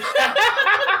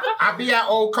 I'll be at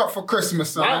Old Cup for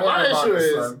Christmas, son. Don't My worry about issue it,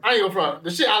 is, son. I ain't gonna front.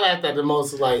 The shit I laughed at the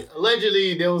most was like,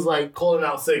 allegedly, they was like calling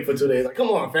out sick for 2 days. Like, come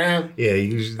on, fam. Yeah,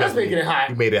 you That's making it hot.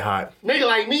 You made it hot. Nigga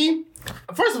like me,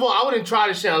 first of all, I wouldn't try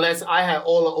this shit unless I had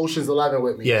all of Ocean's 11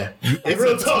 with me. Yeah. It's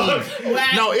real a talk. team.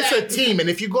 No, it's a team. And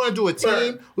if you're going to do a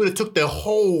team, we'd have took the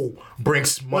whole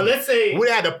Brinks money. Well, let's say- we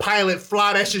had the pilot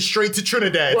fly that shit straight to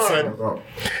Trinidad, Word. son.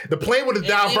 The plane would have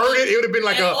diverted. It would have been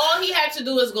like and a... all he had to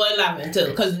do was go 11 too,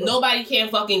 because nobody can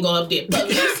fucking go up there.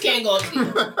 Police can't go up there.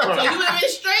 So you would have been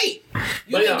straight.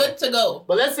 You But been yeah. good to go.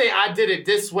 But let's say I did it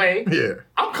this way. Yeah.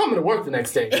 I'm coming to work the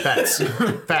next day. Facts.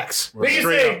 Facts. Niggas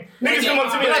Straight up. niggas come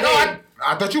up to me Like, like, oh, hey,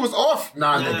 I thought you was off.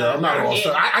 Nah, nigga, I'm not off. yeah.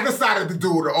 So I decided to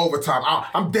do the overtime.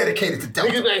 I'm dedicated to niggas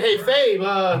Delta. be like, hey,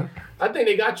 Fave, I think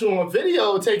they got you on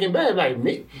video taking bags. Like,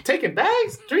 me? Taking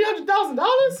bags?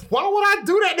 $300,000? Why would I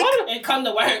do that? nigga? And come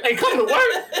to work. Hey, come to work?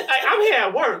 Like, I'm here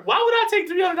at work. Why would I take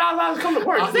 $300,000 to come to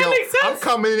work? Does that Yo, make sense? I'm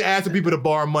coming in asking people to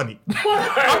borrow money.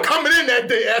 I'm coming in that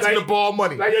day asking Like- to borrow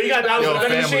money. Like, yo, you got dollars Yo, in the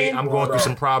vending family, machine? I'm going through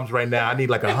some problems right now. I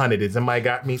need like 100. Is somebody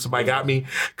got me? Somebody got me?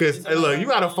 Because look, you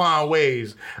gotta find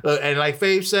ways. And like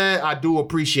Fave said, I do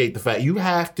appreciate the fact you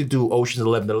have to do Ocean's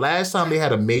 11. The last time they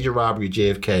had a major robbery at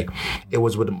JFK, it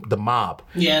was with the mob.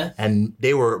 Yeah. And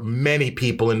there were many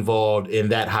people involved in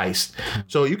that heist.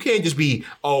 So you can't just be,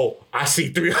 oh, I see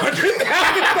 300.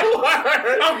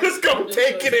 I'm just gonna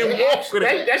take it and walk with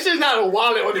it. That shit's not a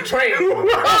wallet on the train.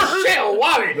 Oh, shit, a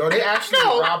wallet. Yo, they actually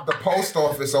No. robbed the post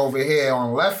office over here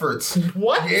on Lefferts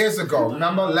What? years ago.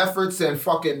 Remember Lefferts and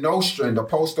fucking Nostrand, the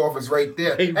post office right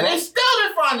there. And they still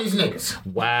didn't find these niggas.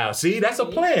 Wow, see, that's a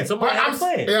plan. Somebody had a You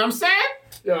plan. know what I'm saying?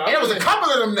 Yo, And it was a couple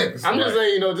of them niggas. I'm just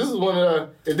saying, this is one of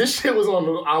the. If this shit was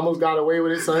on, I almost got away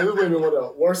with it, son. This would have been one of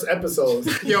the worst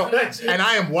episodes. Yo, and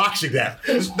I am watching that.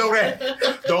 Just know that.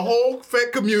 The whole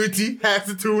Fed community has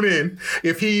to tune in.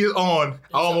 If he is on,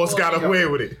 I almost got away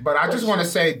with it. But I just want to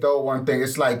say, though, one thing.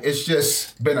 It's like, it's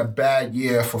just been a bad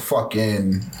year for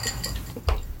fucking,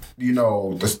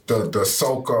 the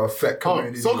soca Fed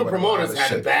community. Soca with promoters lot of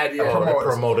had a shit. bad year. The The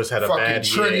promoters had a fucking bad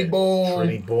Trinity year. Boom.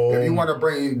 Trinity Boom. If you want to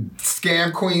bring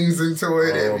scam queens into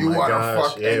it, Oh if you my want to gosh.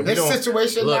 fuck Yeah, in we this don't-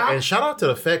 situation Look, now. and shout out to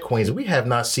the Fed Queens. We have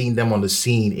not seen them on the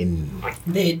scene in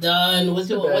They done. What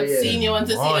yeah. scene you want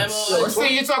to see them Months. on? What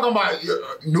scene you talking about?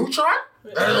 Neutron?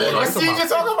 What scene you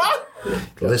talking about?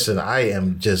 Listen, I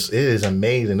am just, it is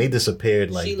amazing. They disappeared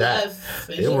like She that. left.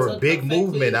 and They she were a took big the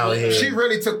movement out Fed Queen here. She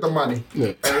really took the money.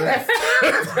 And left.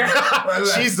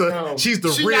 She's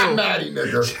the She real. not Maddie,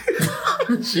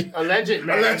 nigga. Alleged,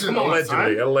 man. Allegedly. Come on, Allegedly,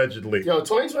 son. allegedly. Yo,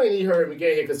 2020 hurt me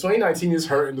get here because 2019 is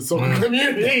hurting the soca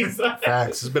community. son.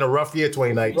 Facts. It's been a rough year,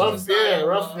 2019.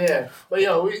 rough year. But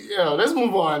let's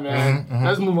move on, man.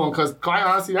 Let's move on because quite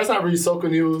honestly, that's not really soca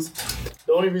news.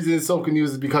 The only reason it's Soca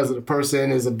News is because of the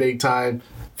person is a big time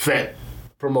vet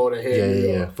promoter here. in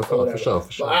New York, For or sure.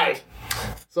 whatever. All right.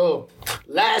 So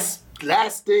last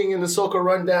thing in the Soca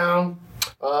rundown.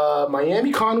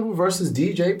 Miami Carnival versus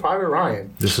DJ Private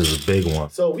Ryan. This is a big one.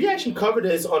 So we actually covered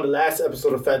this on the last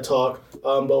episode of Fed Talk,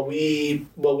 but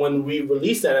when we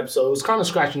released that episode, it was kind of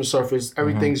scratching the surface.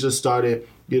 Everything's just started.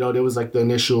 You know, there was like the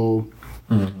initial.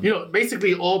 You know,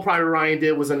 basically all Private Ryan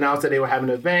did was announce that they were having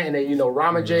an event, and then, you know,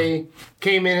 Rama J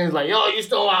came in and was like, yo, you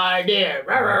stole our idea.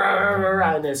 Rah, rah, rah, rah,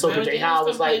 rah. And then Soca J Howe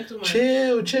was like,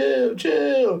 chill.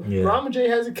 Yeah. Rama J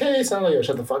has a case. I'm like, yo,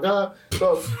 shut the fuck up.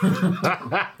 So,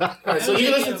 alright, so you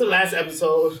can listen to the last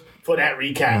episode for that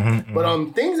recap.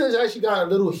 But things have actually gotten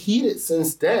a little heated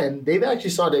since then. They've actually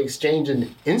started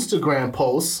exchanging Instagram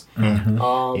posts. You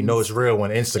know it's real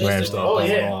when Instagram starts Oh,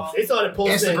 going yeah. off. They started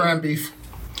posting. Instagram beef.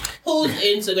 Who's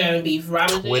Instagram beef?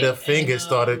 Robin Twitter fingers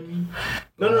started.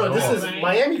 No. This is Right.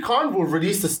 Miami Carnival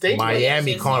released a statement.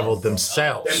 Miami yes, Carnival yes.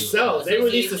 themselves. They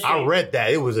released a I statement. read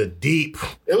that. It was a deep.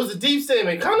 It was a deep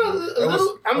statement. Kind of a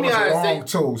little. I'm it gonna be was honest. long,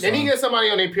 too, They didn't son. get somebody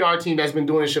on their PR team that's been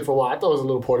doing this shit for a while. I thought it was a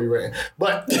little poorly written,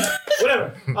 but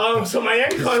whatever. So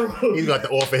Miami Carnival. He's got to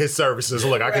offer his services.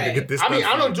 Look, I can Right. get this. I mean, done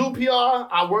I for don't do PR.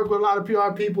 I work with a lot of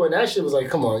PR people, and that shit was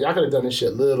like, come on, y'all could have done this shit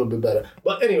a little bit better.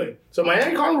 But anyway, so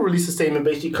Miami Carnival released a statement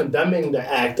basically condemning the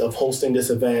act of hosting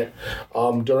this event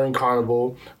during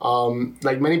Carnival.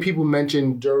 Like many people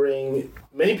mentioned when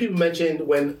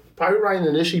Private Ryan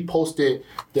initially posted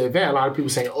the event, a lot of people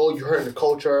saying, oh, you're hurting the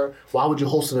culture. Why would you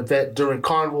host an event during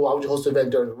Carnival? Why would you host an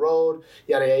event during the road?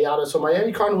 Yada, yada, yada. So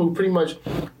Miami Carnival pretty much,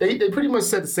 they pretty much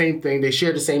said the same thing. They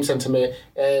shared the same sentiment.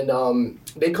 And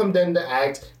they condemned the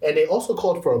act. And they also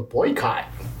called for a boycott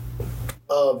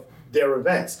of their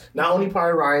events. Not only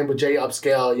Private Ryan, but Jay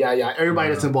Upscale,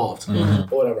 everybody that's involved.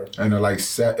 Or whatever. And they're like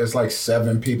it's like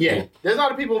 7 people. Yeah, there's a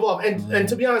lot of people involved. And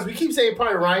to be honest, we keep saying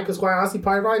Private Ryan because quite honestly,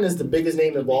 Private Ryan is the biggest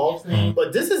name involved.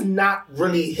 But this is not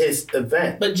really his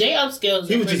event. But Jay Upscale is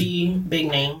He a was pretty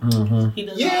big name. He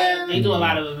does they do a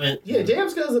lot of events. Yeah, Jay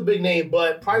Upscale is a big name,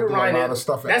 but Private do a Ryan, lot of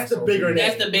stuff at that's the SOB. bigger name.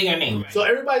 That's the bigger name. So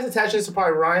everybody's attaching this to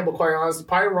Private Ryan, but quite honestly,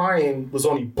 Private Ryan was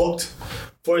only booked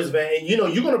for his event. And you know,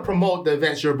 you're going to promote the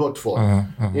events you're booked for.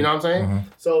 You know what I'm saying?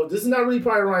 So this is not really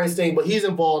Private Ryan's thing, but he's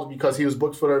involved because he was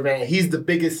booked for the event. He's the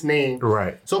biggest name.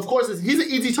 Right. So of course, he's an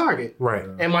easy target. Right.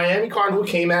 And Miami Carnival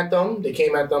came at them. They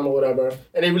came at them or whatever,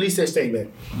 and they released their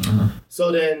statement.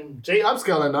 So then Jay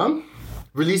Upscale and them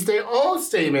released their own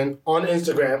statement on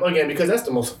Instagram again because that's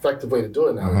the most effective way to do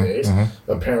it nowadays.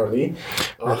 Apparently,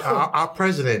 Our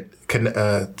president can,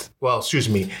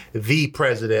 the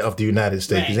president of the United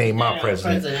States, his ain't my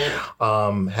president,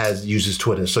 has uses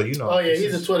Twitter. So you know. oh yeah,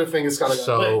 he's a Twitter fingers kind of guy.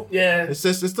 So But, yeah, it's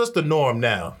just the norm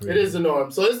now. it is the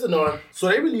norm. So it's the norm. So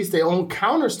they released their own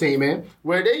counter statement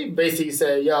where they basically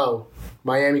said, "Yo,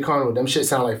 Miami Carnival, them shit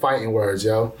sound like fighting words,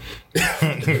 yo."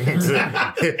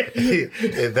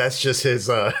 That's just his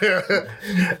summation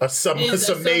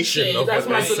of That's what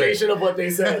my they say. summation of what they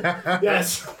said.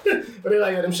 Yes. But they're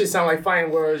like, yo, them shit sound like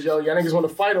fighting words, yo. Y'all niggas want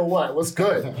to fight or what? What's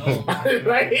good?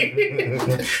 Right?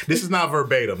 This is not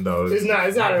verbatim though. It's not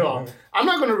at all. I'm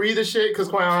not gonna read the shit because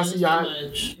quite honestly,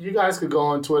 you guys could go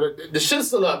on Twitter. The shit's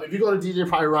still up. If you go to DJ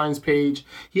Private Ryan's page,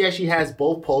 he actually has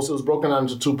both posts. It was broken out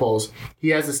into 2 posts. He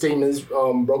has the statements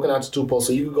broken out into 2 posts,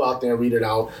 so you can go out there and read it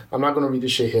out. I'm not gonna read the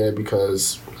shit here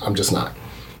because I'm just not.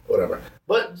 Whatever.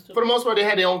 But for the most part, they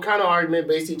had their own kind of argument,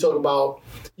 basically talking about,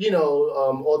 you know,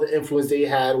 all the influence they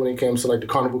had when it comes to like the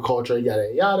carnival culture, yada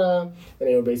yada. And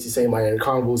they were basically saying Miami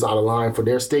Carnival was out of line for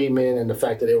their statement and the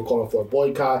fact that they were calling for a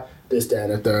boycott, this, that,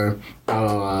 and the third, blah,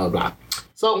 blah, blah.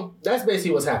 So that's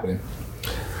basically what's happening.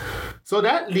 So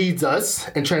that leads us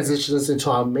and transitions us into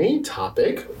our main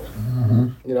topic.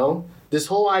 You know, this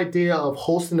whole idea of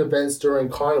hosting events during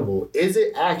Carnival, is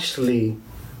it actually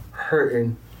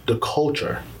hurting the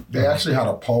culture? They actually had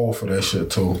a poll for that shit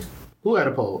too. Who had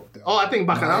a poll? Oh, I think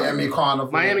Bacchanal. Miami Carnival.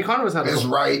 Miami Carnival's had a is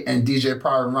poll. right, and DJ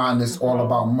Private Ryan is all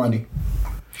about money.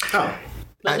 Oh.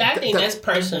 But I think that's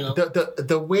personal.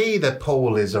 The way the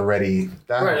poll is already,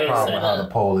 that's Right. the problem with how the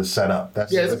poll is set up.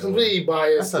 That's Yeah, it's a completely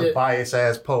biased. That's a biased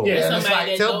ass poll. Yeah, and it's somebody like,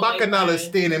 that tell don't like Bacchanal to bias.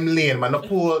 stay in them lane, man.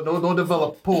 Don't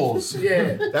develop polls.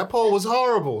 Yeah. That poll was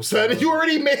horrible. So you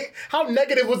already made, how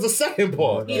negative was the second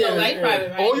part? You don't like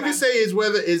private, right? All you can say is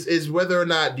whether or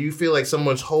not do you feel like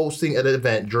someone's hosting an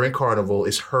event during Carnival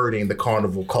is hurting the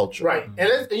Carnival culture. Right. And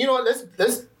you know what?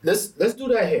 let's do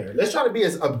that here. Let's try to be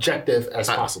as objective as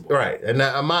possible. Right, and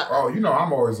I'm not. Oh, you know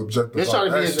I'm always objective. Let's try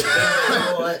to be as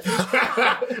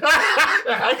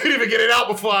I couldn't even get it out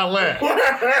before I left.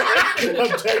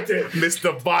 objective.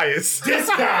 Mr. Bias. This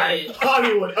guy,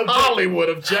 Hollywood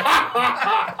objective.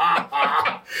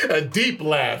 A deep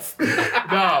laugh.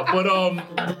 Nah, but Hold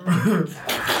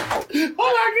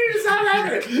on, give me some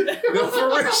no, for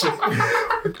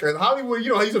real. And Hollywood, you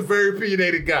know, he's a very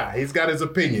opinionated guy. He's got his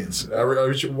opinions.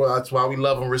 Well, that's why we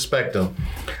love and respect him.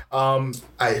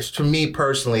 To me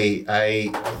personally,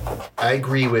 I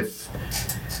agree with.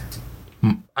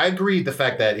 I agree with the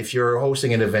fact that if you're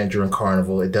hosting an event during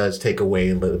Carnival, it does take away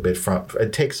a little bit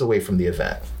it takes away from the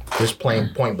event. Just plain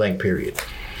point blank period.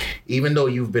 Even though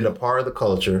you've been a part of the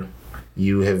culture,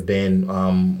 you have been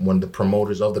one of the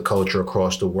promoters of the culture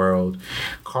across the world.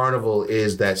 Carnival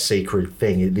is that sacred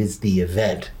thing. It is the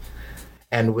event.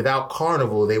 And without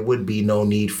Carnival, there would be no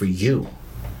need for you.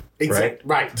 Exactly.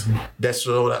 Right. That's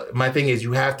what my thing is.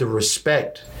 You have to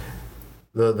respect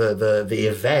the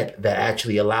event that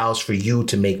actually allows for you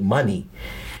to make money.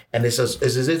 And it's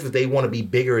as if they want to be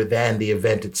bigger than the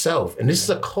event itself. And this is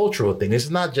a cultural thing. This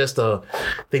is not just a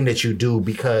thing that you do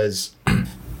because,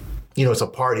 you know, it's a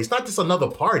party. It's not just another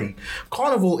party.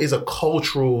 Carnival is a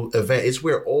cultural event. It's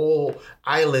where all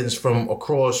islands from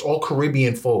across, all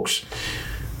Caribbean folks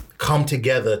come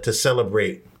together to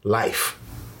celebrate life.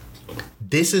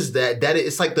 This is that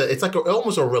it's like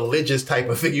almost a religious type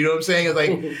of thing. You know what I'm saying?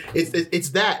 It's like it's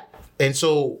that. And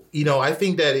so, you know, I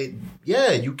think that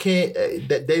you can't,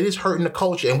 that is hurting the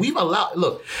culture. And we've allowed,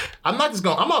 look, I'm not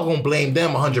going to blame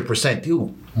them 100%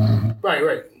 too. Mm-hmm.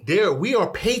 Right. We are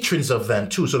patrons of them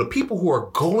too. So the people who are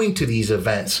going to these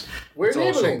events, we're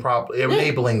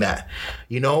enabling that.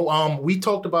 You know, we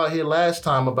talked about here last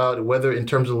time about whether in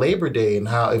terms of Labor Day and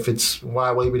why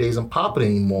Labor Day isn't popping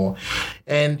anymore.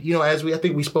 And, you know, I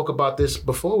think we spoke about this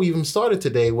before we even started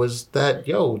today, was that,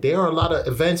 there are a lot of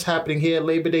events happening here at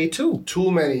Labor Day too.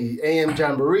 Too many. AM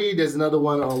Jamboree, there's another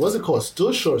one on, what's it called?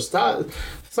 Stush or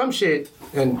some shit.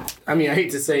 And I mean, I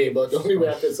hate to say it, but the only way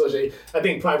I can associate, I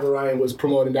think Private Ryan was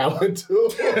promoting that one too.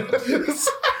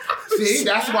 See,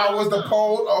 that's why it was the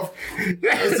poll of.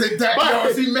 Is it that?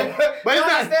 But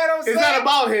it's not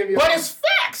about him. But it's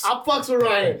facts. I fucks with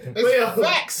Ryan. It's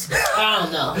facts. I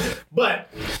don't know. But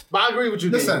I agree with you.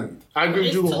 Listen, I agree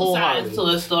with you wholeheartedly. There's two sides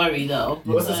to the story, though.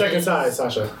 What's the second side,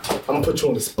 Sasha? I'm gonna put you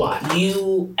on the spot.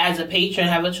 You, as a patron,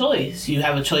 have a choice. You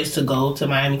have a choice to go to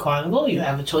Miami Carnival. You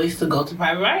have a choice to go to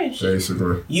Private Ryan.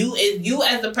 Basically, you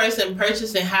as the person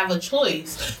purchasing have a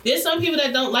choice. There's some people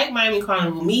that don't like Miami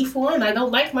Carnival. Me, for one, I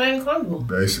don't like Miami Carnival.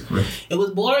 Basically, it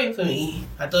was boring for me.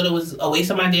 I thought it was a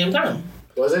waste of my damn time.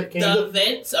 Was it? The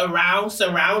events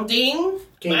surrounding.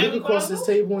 Can you look across this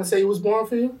table and say it was boring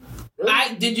for you?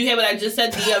 Really? Did you hear what I just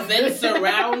said? The events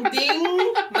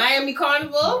surrounding Miami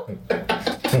Carnival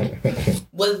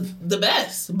was the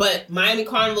best, but Miami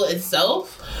Carnival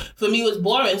itself, for me, was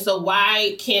boring. So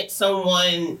why can't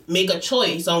someone make a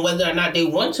choice on whether or not they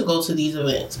want to go to these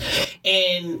events?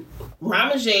 And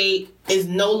Ramajay is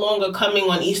no longer coming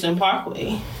on Eastern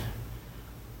Parkway.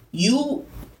 You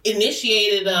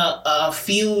initiated a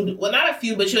feud, well, not a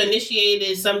feud, but you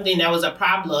initiated something that was a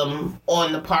problem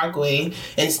on the Parkway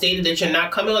and stated that you're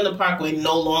not coming on the Parkway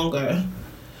no longer,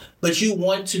 but you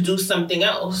want to do something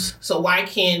else. So why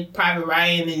can't Private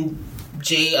Ryan and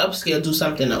Jay Upscale do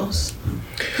something else?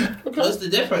 Okay. What's the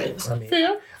difference? I mean,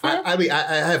 fair. I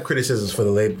have criticisms for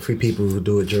for people who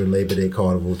do it during Labor Day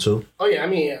Carnival too. Oh yeah, I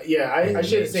mean, I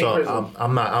share the same criticism.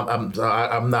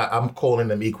 I'm calling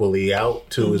them equally out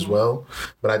too as well.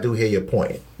 But I do hear your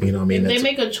point. You know what I mean? If they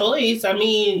make a choice, I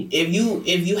mean,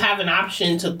 if you have an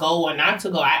option to go or not to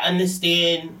go, I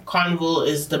understand Carnival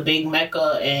is the big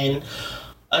mecca and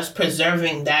us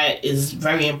preserving that is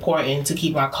very important to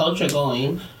keep our culture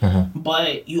going. Mm-hmm.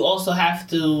 But you also have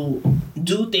to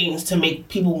do things to make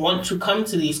people want to come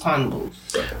to these carnivals.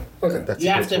 Okay. You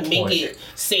have to make it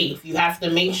safe. You have to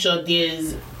make sure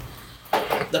the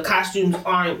costumes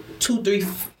aren't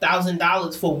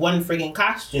 $2,000-$3,000 for one friggin'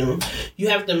 costume. You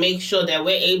have to make sure that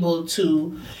we're able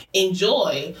to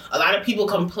enjoy. A lot of people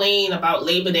complain about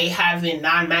Labor Day having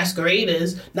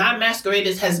non-masqueraders.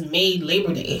 Non-masqueraders has made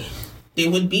Labor Day. There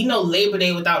would be no Labor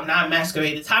Day without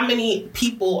non-masqueraders. How many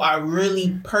people are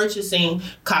really purchasing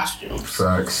costumes?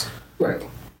 Facts. Right.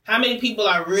 How many people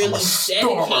are really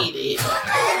dedicated?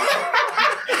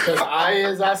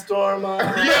 Because I storm.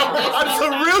 That's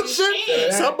some real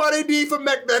shit. Somebody need to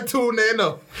make that tune in.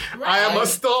 Right. I am a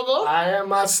stormer. I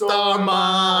am a stormer.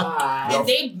 And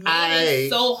they made it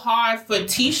so hard for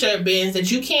t-shirt bands that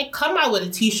you can't come out with a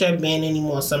t-shirt band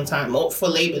anymore sometime for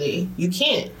Labor Day. You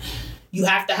can't. you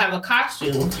have to have a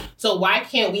costume. So why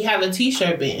can't we have a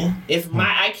t-shirt ban?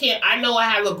 I know I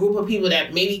have a group of people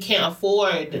that maybe can't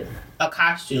afford a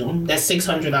costume that's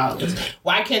 $600.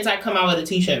 Why can't I come out with a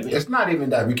t-shirt ban? It's not even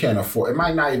that we can't afford. It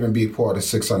might not even be part of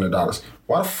 $600.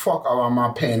 Why the fuck am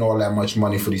I paying all that much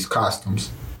money for these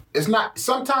costumes? It's not.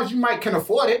 Sometimes you might can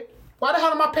afford it. Why the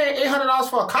hell am I paying $800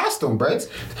 for a costume, Brett?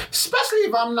 Especially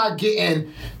if I'm not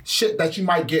getting shit that you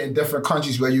might get in different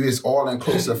countries where you is all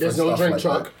inclusive. There's no drink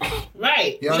truck.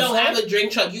 Right. You don't have a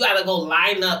drink truck. You gotta go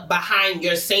line up behind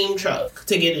your same truck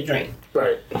to get a drink.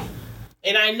 Right.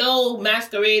 And I know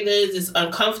masqueraders is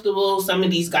uncomfortable. Some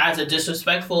of these guys are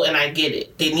disrespectful, and I get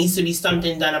it. There needs to be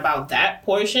something done about that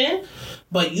portion.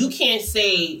 But you can't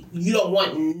say you don't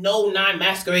want no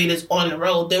non-masqueraders on the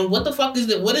road. Then what the fuck is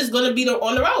it? What is going to be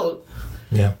on the road?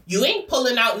 Yeah. You ain't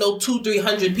pulling out no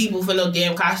 200-300 people for no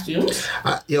damn costumes.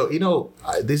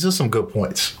 These are some good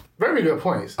points. Very good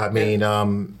points. I mean,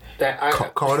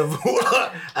 Carnival.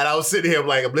 And I was sitting here,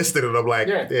 I'm listening, and I'm like,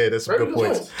 yeah that's some good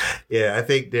points. Yeah, I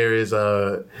think there is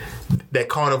that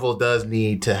Carnival does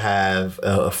need to have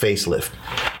a facelift.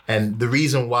 And the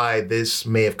reason why this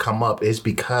may have come up is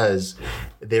because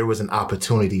there was an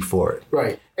opportunity for it.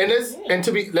 Right. And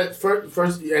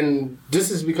first, and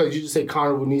this is because you just say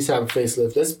Carnival needs to have a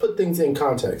facelift. Let's put things in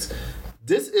context.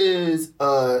 This is,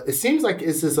 it seems like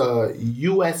this is a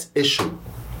U.S. issue.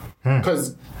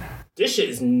 Because this shit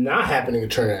is not happening in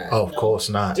Trinidad. Oh, of course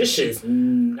not. This shit is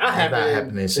not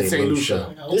happening in St.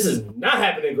 Lucia. No. This is not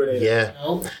happening in Grenada. Yeah.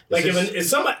 No. Like, if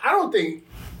somebody, I don't think,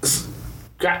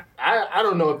 I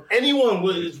don't know if anyone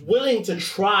is willing to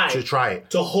try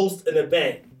it to host an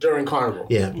event during Carnival.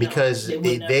 Yeah, because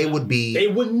they would be. They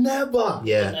would never.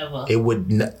 Yeah. It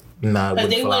would not. Because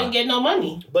they wouldn't get no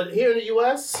money. But here in the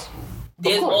U.S.,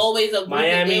 there's always a group,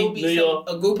 Miami, New York.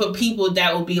 A group of people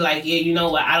that will be like, yeah, you know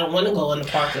what, I don't want to go in the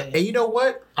park. And you know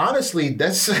what? Honestly,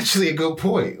 that's actually a good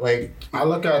point. Like, I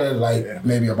look at it like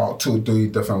maybe about 2 or 3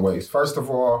 different ways. First of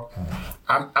all,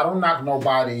 I don't knock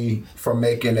nobody for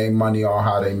making their money on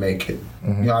how they make it.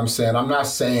 You know what I'm saying? I'm not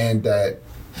saying that.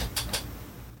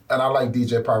 And I like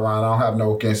DJ Pyron. I don't have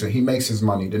no against it. He makes his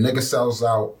money. The nigga sells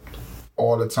out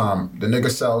all the time. The nigga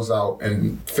sells out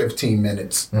in 15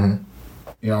 minutes.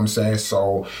 You know what I'm saying?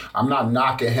 So I'm not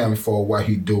knocking him for what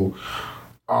he do.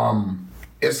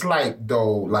 It's like,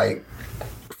 though, like,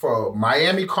 for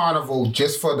Miami Carnival,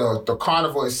 just for the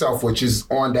carnival itself, which is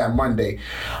on that Monday,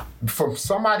 for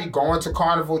somebody going to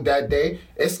Carnival that day,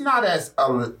 it's not as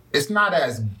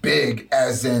big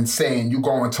as in saying you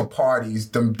going to parties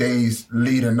them days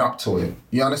leading up to it.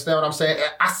 You understand what I'm saying?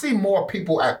 I see more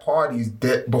people at parties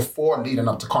before leading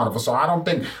up to Carnival. So I don't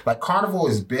think, like, Carnival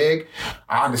is big.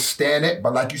 I understand it.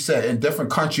 But like you said, in different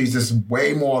countries, it's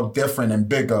way more different and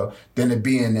bigger than it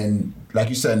being in, like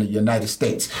you said, in the United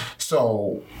States.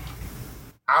 So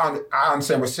I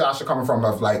understand where Sasha coming from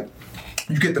of, like,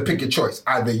 you get to pick your choice.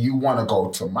 Either you want to go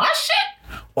to my shit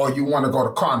or you want to go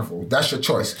to Carnival. That's your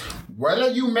choice. Whether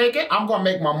you make it, I'm going to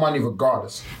make my money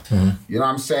regardless. You know what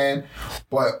I'm saying?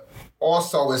 But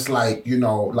also it's like, you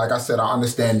know, like I said, I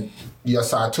understand your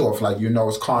side too of, like, you know,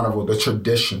 it's Carnival, the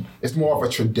tradition. It's more of a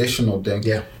traditional thing.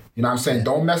 Yeah. You know what I'm saying?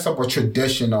 Don't mess up a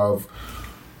tradition of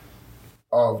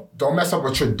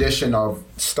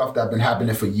stuff that's been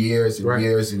happening for years and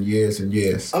years and years and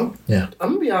years. I'm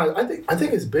gonna be honest. I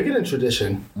think it's bigger than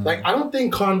tradition. Like, I don't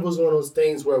think Carnival's one of those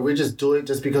things where we just do it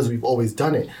just because we've always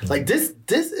done it. Like, this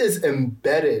is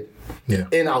embedded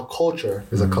in our culture.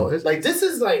 It's a culture. Like, this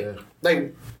is like.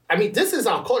 I mean, this is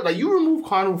our culture. Like, you remove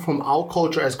Carnival from our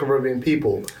culture as Caribbean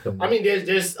people. I mean,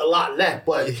 there's a lot left,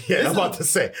 but I'm about to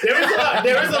say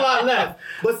there is a lot left.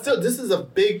 But still, this is a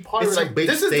big part of it. Like,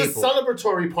 this staple. Is the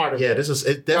celebratory part of it. Yeah,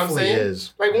 it definitely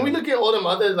is. Like, when we look at all them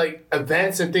other, like,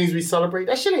 events and things we celebrate,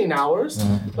 that shit ain't ours.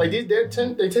 Like, they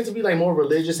tend to be, like, more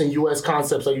religious and U.S.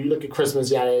 concepts. Like, you look at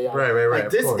Christmas, Right. Like,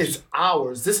 this is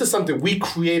ours. This is something we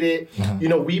created. You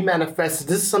know, we manifested.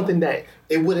 This is something that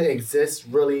it wouldn't exist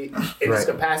really in its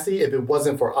capacity if it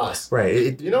wasn't for us.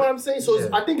 Right. You know what I'm saying? So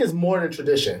I think it's more than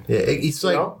tradition. Yeah, it's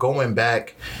like going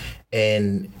back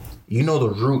and, you know, the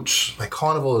roots. Like,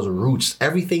 Carnival is the roots.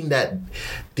 Everything that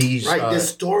these... Right, there's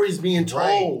stories being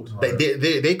told. Right.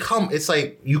 They come... It's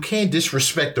like, you can't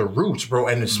disrespect the roots, bro,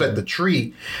 and respect the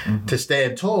tree to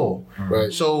stand tall.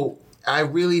 Right. So I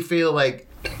really feel like,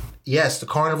 yes, the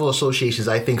Carnival associations,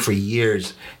 I think for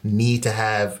years, need to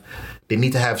have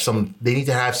some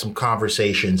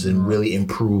conversations and really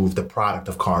improve the product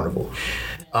of Carnival.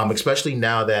 Especially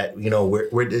now that, you know,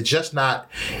 we're just not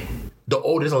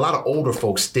there's a lot of older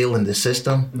folks still in the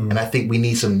system, and I think we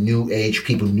need some new age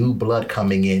people, new blood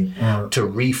coming in to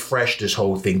refresh this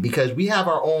whole thing, because we have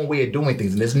our own way of doing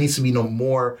things, and there needs to be no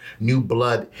more new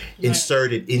blood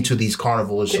inserted into these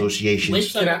carnival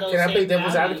associations. Can I play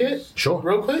devil's advocate? Sure.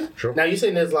 Real quick? Sure. Now, you're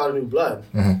saying there's a lot of new blood.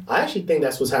 I actually think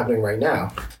that's what's happening right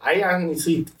now. I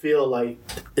honestly feel like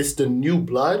it's the new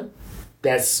blood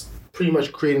that's pretty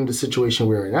much creating the situation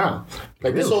we're in now.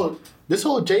 Like this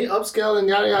whole J upscale and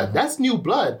yada yada, that's new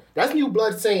blood. That's new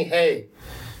blood saying, hey,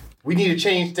 we need to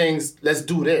change things. Let's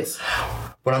do this.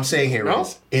 What I'm saying here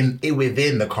is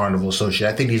within the carnival association.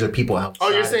 I think these are people outside. Oh,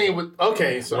 you're saying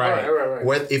okay. So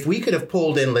right. If we could have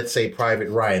pulled in, let's say, Private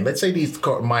Ryan. Let's say these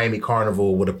Miami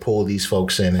Carnival would have pulled these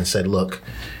folks in and said, look,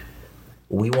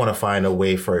 we want to find a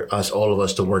way for all of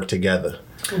us to work together.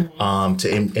 To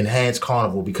enhance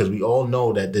carnival, because we all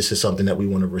know that this is something that we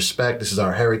want to respect. This is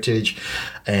our heritage,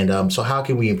 and so how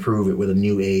can we improve it with a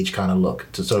new age kind of look,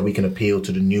 so that we can appeal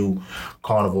to the new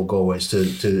carnival goers,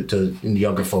 to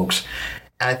younger folks.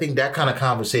 I think that kind of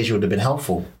conversation would have been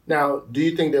helpful. Now, do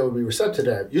you think they would be receptive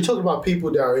to that? You're talking about people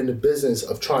that are in the business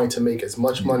of trying to make as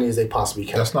much money as they possibly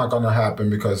can. That's not going to happen,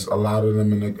 because a lot of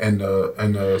them in the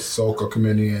soca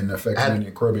community and the effect community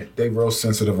in Caribbean, they real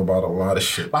sensitive about a lot of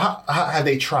shit. But how have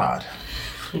they tried?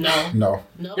 No.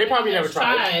 They probably never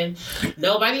tried.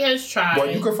 Nobody has tried. Well,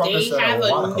 you can they have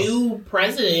a new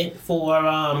president for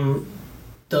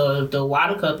the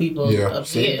Wadaka people up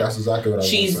here. That's exactly what I was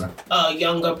saying. She's a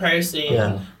younger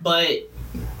person, but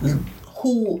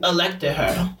who elected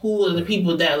her? Who are the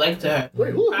people that elected her?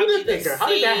 Wait, who did pick her? How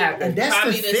did that happen? And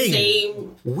that's the thing.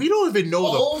 We don't even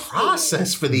know the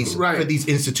process for these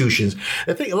institutions.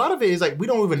 The thing, a lot of it is like we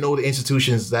don't even know the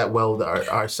institutions that well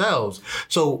ourselves.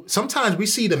 So sometimes we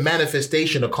see the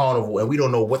manifestation of carnival and we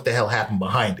don't know what the hell happened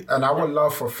behind it. And I would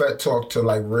love for Fed Talk to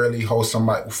like really host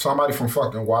somebody from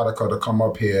fucking Wadaka to come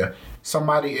up here.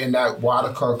 Somebody in that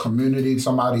Wadaka community,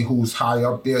 somebody who's high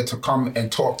up there, to come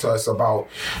and talk to us about,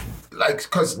 like,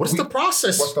 because what's the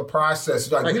process? What's the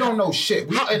process? Like we don't know shit.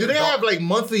 Do they have like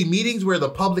monthly meetings where the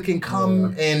public can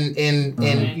come and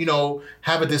you know,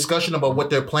 have a discussion about what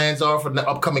their plans are for the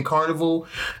upcoming carnival?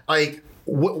 Like,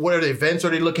 what are the events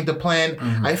are they looking to plan?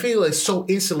 I feel it's so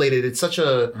insulated. It's such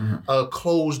a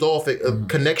closed off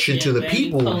connection to the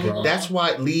people. That's why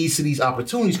it leads to these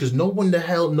opportunities, because no one the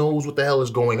hell knows what the hell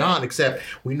is going on, except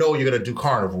we know you're gonna do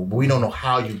carnival, but we don't know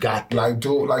how you got there.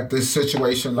 Like this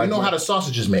situation. Like we know how the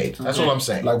sausage is made. That's what I'm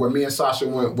saying. Like when me and Sasha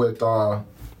went with to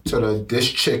the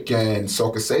Dish Chick and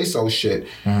Soca Say So shit.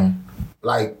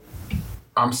 Like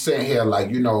I'm saying here, like,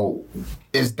 you know,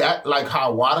 is that like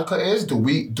how Wadaka is? Do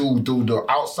we do the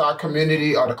outside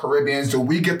community or the Caribbeans? Do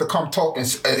we get to come talk and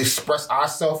express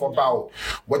ourselves about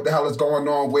what the hell is going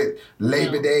on with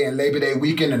Labor Day and Labor Day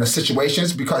weekend and the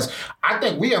situations? Because I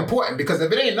think we are important. Because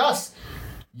if it ain't us,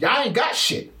 y'all ain't got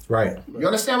shit. Right. You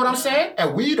understand what I'm saying?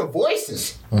 And we the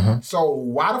voices. So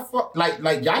why the fuck? Like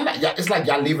y'all not, it's like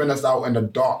y'all leaving us out in the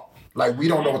dark. Like, we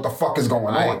don't know what the fuck is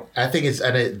going on. I think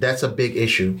that's a big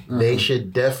issue. They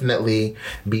should definitely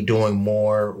be doing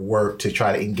more work to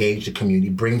try to engage the community,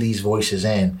 bring these voices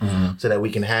in, so that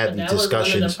we can have these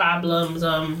discussions. That was one of the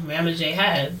problems Ramage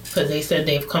had, because they said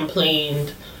they've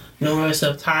complained numerous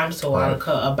of times to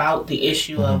Wadaka about the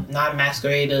issue of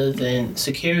non-masqueraders and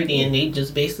security, and they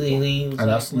just basically and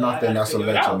that's nothing that's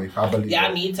allegedly. I believe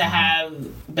y'all need to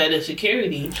have better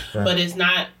security, but it's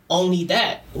not only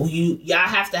that. Y'all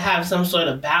have to have some sort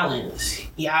of balance.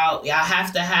 Y'all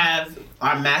have to have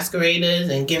our masqueraders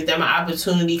and give them an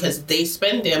opportunity, because they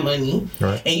spend their money,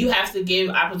 and you have to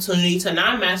give opportunity to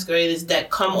non-masqueraders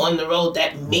that come on the road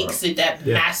that makes it that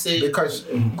massive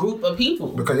group of people.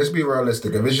 Because let's be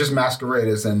realistic, if it's just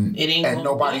masqueraders and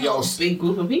nobody else, big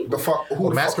group of people.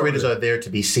 Masqueraders are there to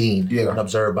be seen and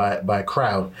observed by a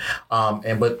crowd,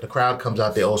 but the crowd comes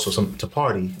out there also to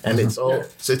party, and it's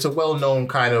a well-known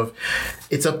kind of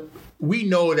we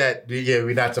know that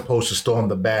we're not supposed to storm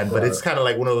the band, but it's kind of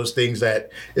like one of those things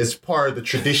that is part of the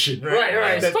tradition,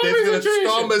 right? That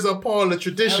storm is a part of the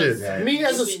tradition. Me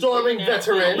as a storming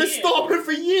veteran, I've been storming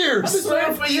for years.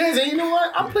 And you know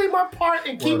what? I play my part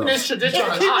in keeping this tradition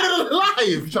alive. Keeping it alive.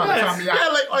 You trying to tell me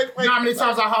you know how many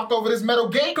times I hopped over this metal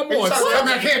gate? Come on, you trying to tell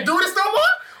me I can't do this no more?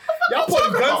 Y'all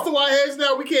putting guns to our heads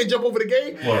now. We can't jump over the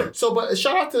gate. What? So, but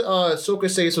shout out to Soca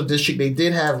Say-So District. They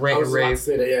did have Rant and Rave.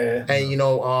 And you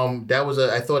know,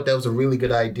 I thought that was a really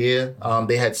good idea.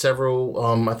 They had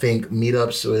several, I think,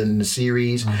 meetups in the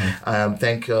series.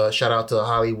 Shout out to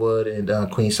Hollywood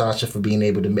and Queen Sasha for being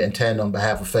able to attend on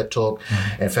behalf of Fet Talk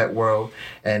and Fet World.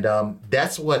 And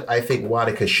that's what I think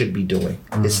Wadika should be doing.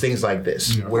 It's things like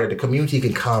this, where the community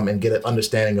can come and get an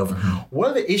understanding of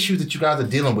what are the issues that you guys are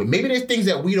dealing with. Maybe there's things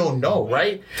that we don't know,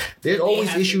 right? There's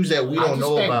always issues that we don't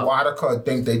know about. Wadika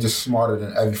think they just smarter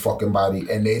than every fucking body,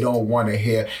 and they don't want to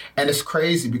hear. And it's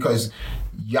crazy because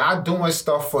y'all doing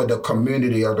stuff for the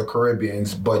community of the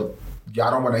Caribbeans, but y'all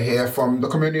don't want to hear from the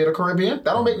community of the Caribbean? That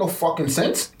don't make no fucking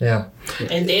sense. Yeah.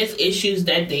 And there's issues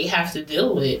that they have to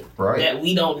deal with that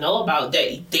we don't know about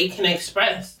that they can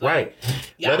express. Right.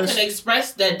 Y'all can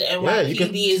express that the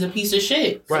NYPD is a piece of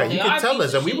shit. Right. So you can tell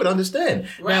us and we would understand.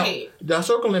 Right. Now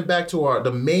circling back to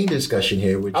the main discussion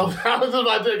here, which I feel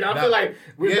like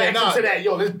we're back into that.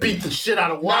 Yo, let's beat the shit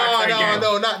out of Wadika.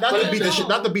 No, not to beat the shit,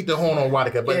 not to beat the horn on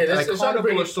Wadika, but like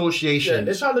Carnival Association. Yeah,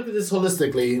 let's try to look at this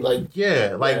holistically.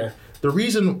 The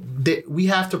reason that we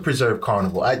have to preserve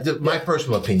Carnival, my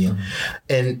personal opinion,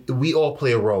 and we all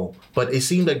play a role, but it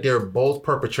seems like they're both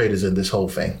perpetrators in this whole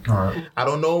thing. Right. I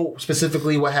don't know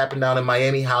specifically what happened down in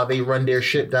Miami, how they run their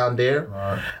shit down there.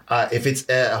 Right. If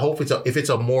it's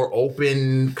a more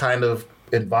open kind of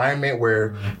environment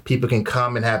where people can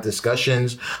come and have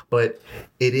discussions, but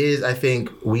it is, I think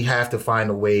we have to find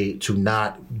a way to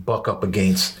not buck up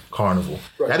against Carnival.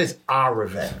 Right. That is our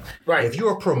event. Right. If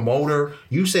you're a promoter,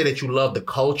 you say that you love the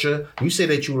culture, you say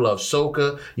that you love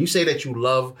soca, you say that you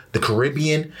love the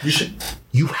Caribbean,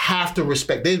 you have to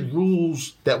respect. There's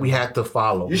rules that we have to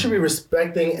follow. You should be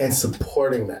respecting and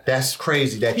supporting that. That's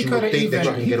crazy that you would think that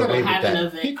you can get away with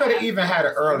that. He could have even had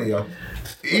it earlier.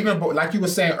 Even like you were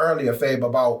saying earlier, Fabe,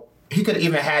 about he could have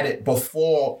even had it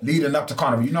before leading up to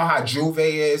Carnival. You know how Juve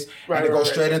is, and to go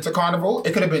straight into Carnival?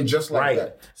 It could have been just like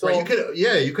that. So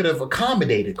you could have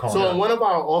accommodated Carnival. So in one of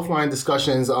our offline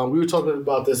discussions, we were talking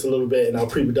about this a little bit in our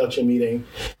pre-production meeting,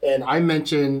 and I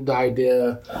mentioned the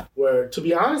idea where, to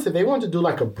be honest, if they wanted to do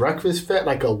like a breakfast fete,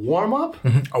 like a warm-up.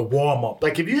 A warm-up.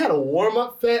 Like if you had a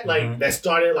warm-up fete, like that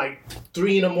started like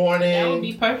 3 in the morning. That would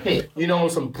be perfect. You know,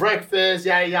 some breakfast,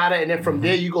 yada yada, and then from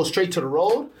there you go straight to the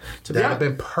road. That would have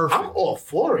been perfect. I'm all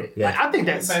for it. Yeah. Like, I think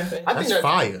that's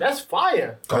fire. That's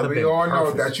fire. Because we all know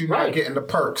that you're not getting the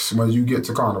perks when you get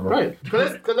to Carnival. Right.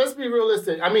 Because let's be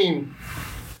realistic. I mean,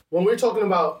 when we're talking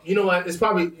about, you know what, it's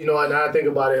probably, you know, and I think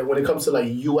about it when it comes to like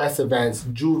U.S. events,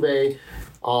 Juve,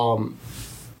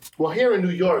 well, here in New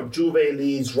York, Juve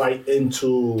leads right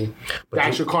into the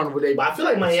actual Carnival Day. But I feel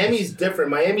like Miami's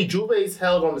different. Miami, Juve is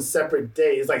held on a separate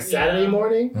day. It's like Saturday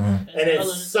morning, and then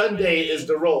Sunday is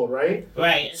the road, right?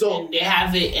 Right. So and they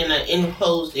have it in an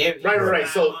enclosed area. Right.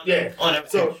 So, yeah.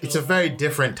 So it's a very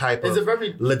different type of...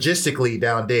 logistically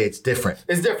down there, it's different.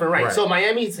 It's different, right. So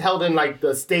Miami's held in like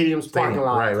the stadium's parking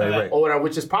lot. Right. Or whatever,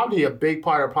 which is probably a big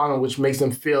part of the problem, which makes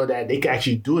them feel that they can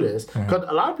actually do this. Because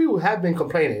a lot of people have been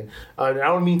complaining. And I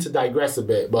don't mean to digress a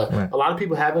bit, but a lot of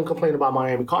people have been complaining about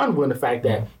Miami Carnival and the fact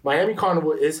that Miami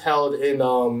Carnival is held in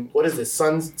what is it,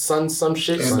 some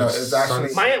shit? It's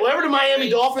actually wherever the Miami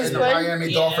Dolphins play.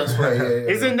 Miami Dolphins play.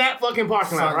 Yeah. It's in that fucking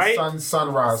parking lot, right?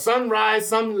 Sunrise,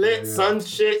 sunlit, sun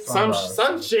shit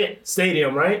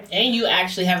stadium, right? And you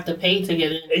actually have to pay to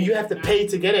get in. And you have to pay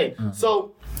to get in.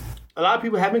 So a lot of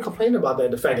people have been complaining about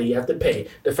that. The fact that you have to pay,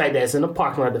 the fact that it's in the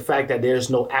parking lot, the fact that there's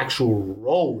no actual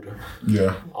road.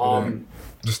 Yeah.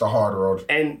 Just a hard road.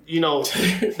 And, you know,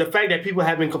 the fact that people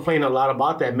have been complaining a lot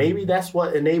about that, maybe that's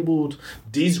what enabled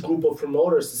these group of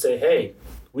promoters to say, hey,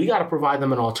 we got to provide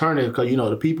them an alternative because, you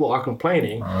know, the people are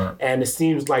complaining. And it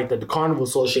seems like that the Carnival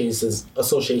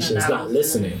Association is not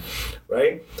listening,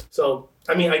 right? So,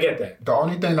 I mean, I get that. The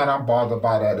only thing that I'm bothered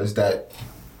by that is that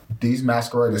these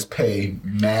masqueraders pay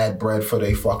mad bread for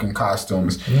their fucking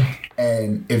costumes.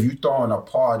 And if you throwing a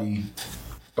party...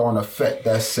 throwing a fete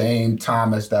that same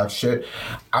time as that shit,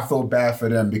 I feel bad for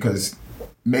them because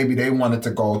maybe they wanted to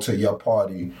go to your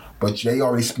party, but they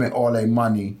already spent all their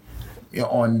money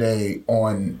on being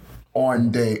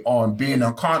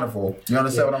on Carnival. You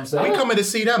understand what I'm saying? We coming to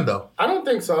see them though. I don't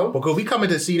think so. Because we coming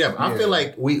to see them. I feel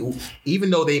like even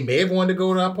though they may have wanted to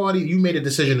go to our party, you made a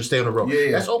decision to stay on the road.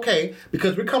 Yeah. That's okay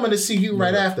because we're coming to see you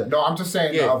right after. No, I'm just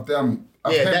saying of them.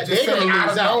 They're gonna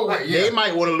lose out. They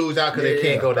might want to lose out because they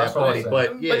can't go to that party.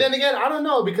 But then again, I don't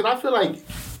know because I feel like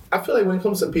when it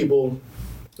comes to people,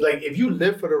 Like, if you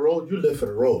live for the road, you live for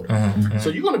the road. So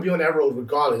you're going to be on that road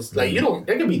regardless. Like,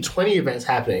 there can be 20 events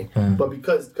happening, but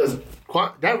because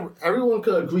that everyone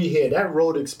could agree here, that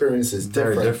road experience is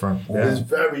different. Very different. Yeah. It's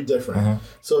very different.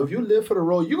 So if you live for the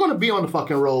road, you're going to be on the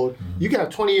fucking road. You can have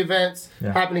 20 events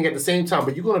happening at the same time,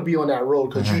 but you're going to be on that road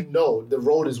because you know the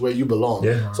road is where you belong.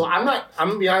 Yeah. So I'm going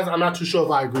to be honest, I'm not too sure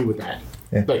if I agree with that.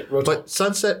 Yeah. Like, but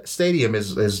Sunset Stadium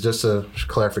is just a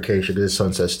clarification. It is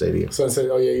Sunset Stadium. Sunset.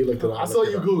 Oh yeah, you looked it up. I saw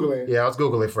you googling. Yeah, I was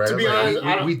googling for it. To be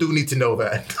honest, we do need to know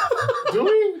that. Do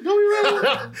we? Do we really?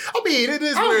 I mean, it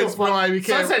is where it's from. We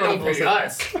can't. Sunset don't pay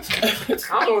us.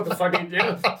 I don't know what the fuck you do.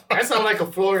 That sounds like a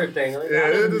Florida thing. Like, yeah,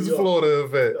 it is a Florida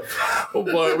event,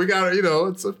 but we got to,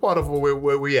 it's a part of where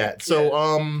we at.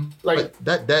 So, like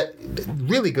that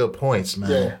really good points,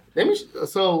 man. Yeah.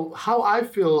 So how I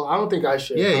feel, I don't think I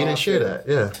should. Yeah, you didn't share that.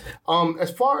 Yeah. As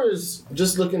far as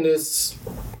just looking at this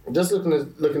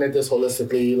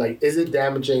holistically, like, is it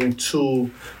damaging to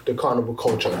the carnival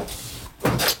culture?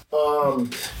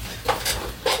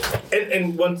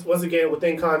 And once again,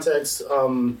 within context,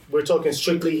 we're talking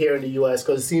strictly here in the U.S.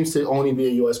 because it seems to only be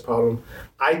a U.S. problem.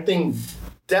 I think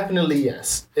definitely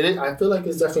yes. I feel like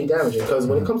it's definitely damaging because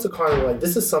when it comes to carnival, like,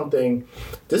 this is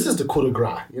the coup de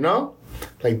grace, you know?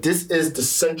 Like, this is the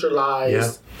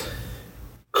centralized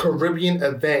Caribbean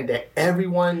event that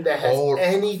everyone that has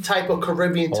any type of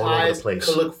Caribbean ties can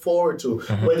look forward to.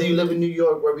 Whether you live in New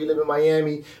York, whether you live in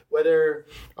Miami, whether,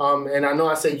 and I know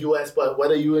I say U.S., but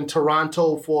whether you're in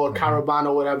Toronto for Carabana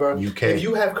or whatever, UK. If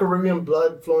you have Caribbean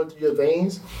blood flowing through your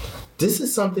veins, this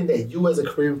is something that you as a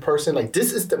Caribbean person, like,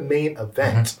 this is the main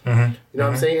event. You know what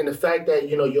I'm saying? And the fact that,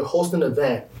 you're hosting an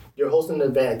event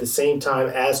at the same time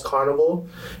as Carnival,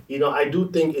 I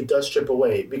do think it does strip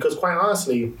away. Because quite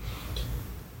honestly,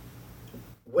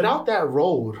 without that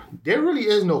road, there really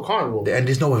is no Carnival. And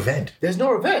there's no event. There's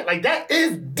no event. Like, that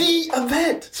is the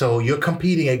event. So you're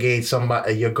competing against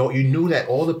somebody. You knew that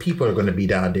all the people are going to be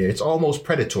down there. It's almost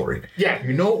predatory. Yeah.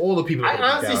 You know all the people are going to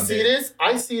be down there.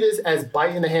 I see this as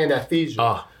biting the hand that feeds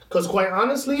you. Because quite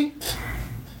honestly,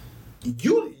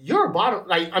 you're a bottom.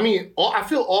 Like, I mean, I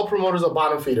feel all promoters are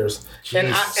bottom feeders. No.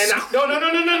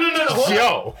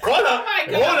 Hold up.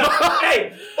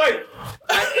 Hey, wait.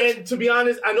 And to be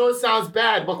honest, I know it sounds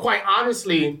bad, but quite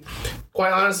honestly,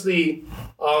 I'm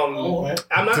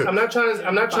not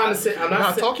trying to say.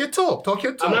 Talk your talk.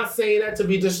 I'm not saying that to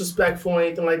be disrespectful or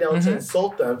anything like that or to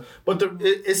insult them. But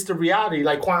it's the reality.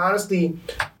 Like, quite honestly,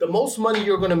 the most money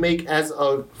you're going to make as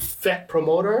a vet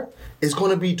promoter is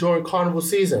going to be during Carnival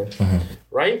season,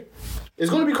 right? It's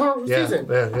going to be Carnival season.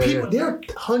 People, there are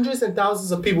hundreds and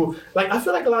thousands of people. Like, I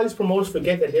feel like a lot of these promoters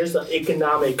forget that there's an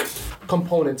economic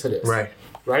component to this.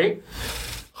 Right?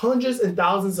 Hundreds and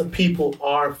thousands of people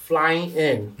are flying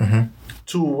in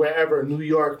to wherever, New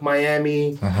York,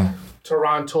 Miami,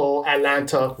 Toronto,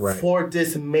 Atlanta, for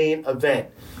this main event.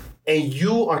 And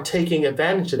you are taking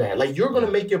advantage of that. Like, you're going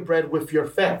to make your bread with your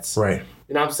fets. Right.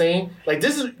 You know what I'm saying? Like,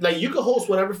 this is, like, you can host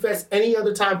whatever fest any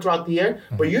other time throughout the year,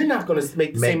 but you're not going to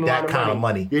make the same amount of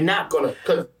money. You're not going to,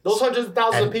 because those hundreds of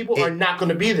thousands of people are not going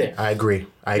to be there. I agree.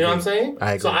 You know what I'm saying?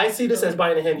 I agree. So I see this as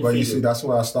biting the hand. But you see, that's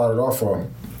what I started off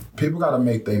on. People got to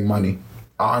make their money.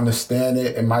 I understand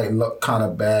it. It might look kind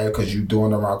of bad because you're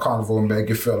doing it around Carnival and make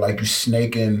it feel like you're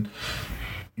snaking,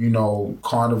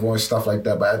 Carnival and stuff like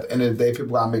that. But at the end of the day,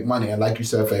 people got to make money. And like you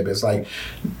said, Fabian, it's like,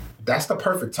 that's the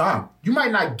perfect time. You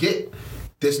might not get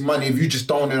this money if you just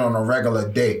throwing it on a regular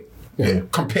day.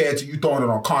 Compared to you throwing it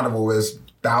on Carnival as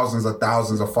thousands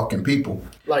of fucking people.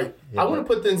 Like, I want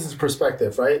to put things into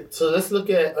perspective, right? So let's look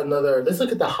at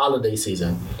the holiday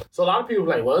season. So a lot of people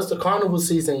are like, well, it's the Carnival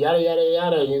season, yada, yada,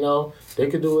 yada, they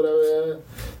could do whatever.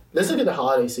 Let's look at the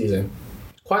holiday season.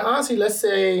 Quite honestly, let's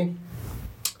say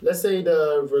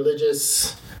the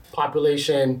religious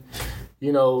population, they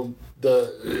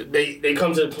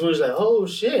come to the conclusion like, oh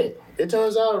shit, it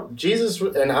turns out Jesus,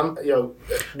 and I'm,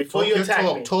 before you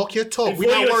attack me. Talk your talk.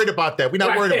 We're not worried about that. We're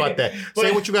not worried about that.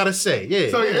 Say what you got to say. Yeah.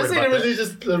 So let's say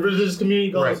the religious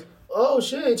community goes, oh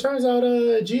shit, it turns out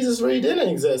Jesus really didn't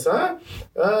exist, huh?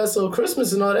 So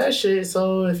Christmas and all that shit,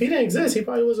 so if he didn't exist, he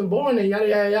probably wasn't born and yada,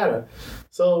 yada, yada.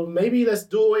 So maybe let's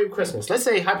do away with Christmas. Let's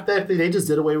say, hypothetically, they just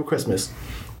did away with Christmas,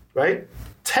 right?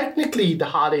 Technically, the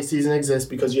holiday season exists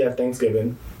because you have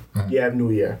Thanksgiving, you have New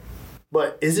Year.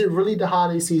 But is it really the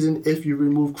holiday season if you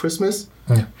remove Christmas?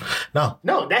 No,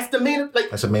 that's the main.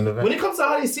 That's the main event. When it comes to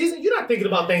holiday season, you're not thinking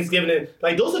about Thanksgiving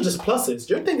and those are just pluses.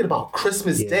 You're thinking about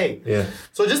Christmas Day. Yeah.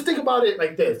 So just think about it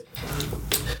like this.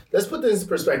 Let's put this in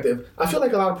perspective. I feel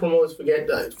like a lot of promoters forget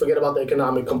about the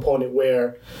economic component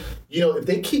where, if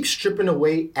they keep stripping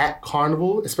away at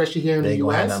Carnival, especially here in the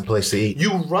U.S., have no place to eat.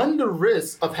 You run the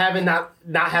risk of having not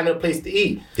not having a place to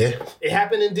eat. Yeah. It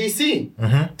happened in DC.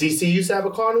 DC used to have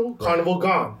a carnival. Carnival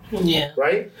gone. Yeah.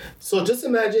 Right? So just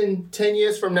imagine 10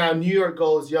 years from now, New York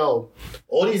goes, yo,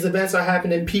 all these events are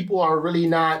happening. People are really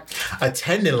not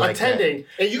attending.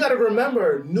 And you got to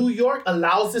remember, New York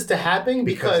allows this to happen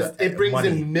because it brings money.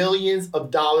 in millions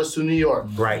of dollars to New York.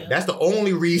 Right. That's the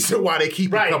only reason why they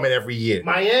keep it coming every year.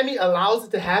 Miami allows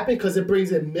it to happen because it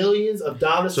brings in millions of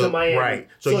dollars to Miami. Right.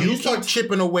 So you start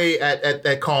chipping away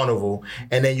at Carnival,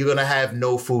 and then you're going to have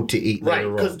no food to eat Right.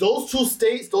 later on. Because those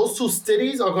two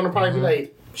cities are going to probably be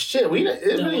like, shit, it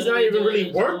really's not even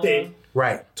really worth it.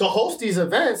 Right. To host these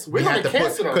events, we're going to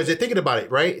cancel them. Because they're thinking about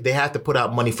it, right? They have to put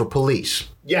out money for police.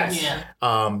 Yes.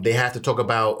 Yeah. They have to talk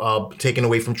about taking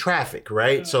away from traffic,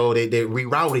 right? So they're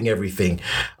rerouting everything.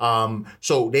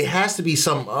 So there has to be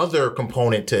some other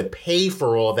component to pay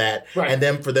for all that, and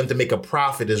then for them to make a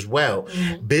profit as well.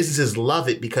 Businesses love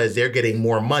it because they're getting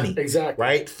more money. Exactly.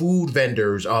 Right? Food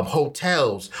vendors,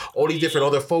 hotels, all these different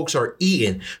other folks are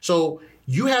eating. So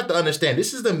you have to understand,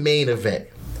 this is the main event.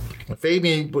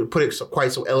 Fabian put it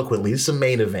quite so eloquently. This is a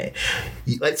main event.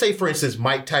 Let's say, for instance,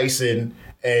 Mike Tyson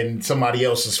and somebody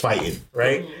else is fighting,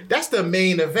 right? That's the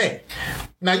main event.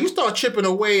 Now you start chipping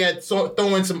away at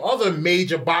throwing some other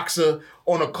major boxer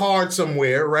on a card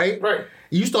somewhere, right? Right.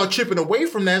 You start chipping away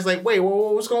from that. It's like, wait,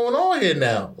 what's going on here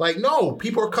now? Like, no,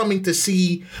 people are coming to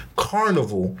see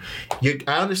Carnival. I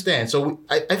understand. So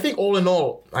I think all in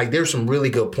all, like, there's some really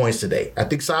good points today. I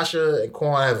think Sasha and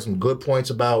Quan have some good points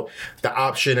about the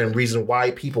option and reason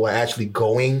why people are actually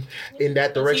going in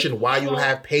that direction. Why you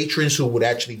have patrons who would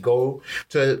actually go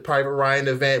to Private Ryan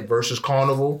event versus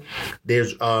Carnival.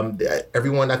 There's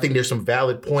everyone. I think there's some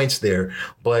valid points there.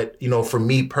 But for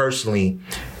me personally,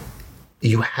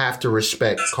 you have to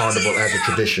respect Carnival as a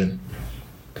tradition.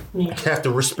 You have to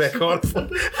respect Carnival.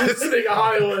 This nigga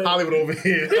Hollywood over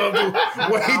here.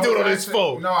 What he doing on his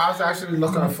phone? No, I was actually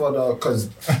looking for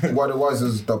because what it was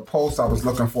is the post I was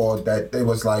looking for that it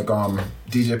was like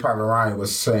DJ Private Ryan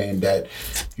was saying that,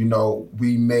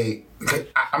 we made.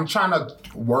 I'm trying to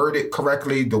word it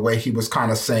correctly the way he was kind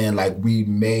of saying, like, we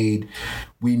made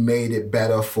it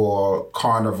better for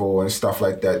Carnival and stuff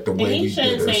like that. The way we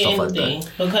did it and stuff like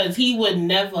that. Because he would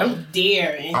never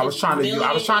dare. I was trying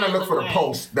to look for the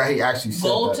post that he actually said.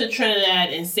 Go to Trinidad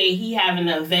and say he having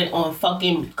an event on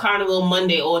fucking Carnival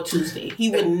Monday or Tuesday.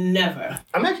 He would never.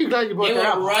 I'm actually glad you brought that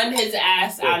up. They would run his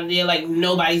ass out of there like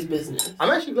nobody's business. I'm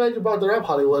actually glad you brought that up,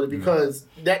 Hollywood, because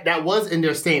that was in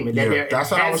their statement. That's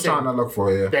what I was trying to look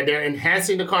for. Yeah. That they're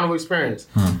enhancing the Carnival experience.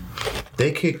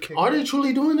 They kick. Are they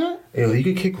truly doing that? You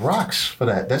could kick rocks for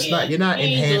that. That's not. You're not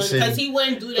enhancing. Because he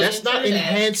wouldn't do that. That's not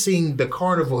enhancing the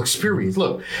Carnival experience.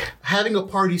 Look, having a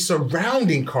party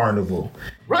surrounding Carnival,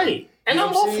 right? And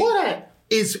I'm all for that.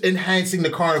 Is enhancing the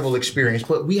Carnival experience,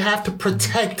 but we have to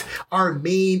protect our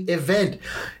main event.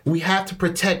 We have to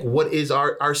protect what is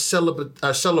our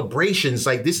celebrations.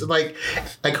 Like, this is like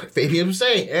Fabian was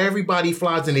saying, everybody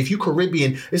flies in. If you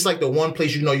Caribbean, it's like the one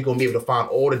place you're gonna be able to find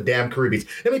all the damn Caribbeans.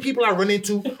 How many people I run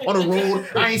into on the road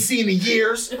I ain't seen in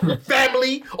years?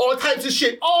 Family, all types of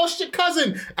shit. Oh shit,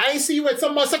 cousin, I ain't see you at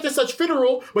such and such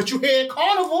funeral, but you here at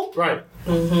Carnival, right?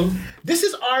 This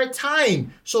is our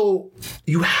time, so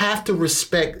you have to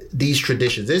respect these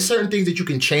traditions. There's certain things that you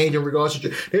can change in regards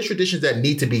to. There's traditions that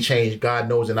need to be changed. God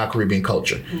knows in our Caribbean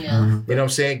culture. Yeah. You know what I'm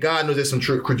saying? God knows there's some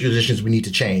traditions we need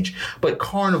to change. But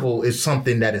Carnival is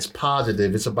something that is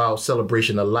positive. It's about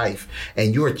celebration of life,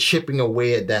 and you're chipping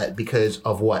away at that because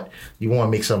of what? You want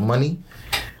to make some money?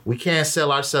 We can't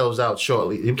sell ourselves out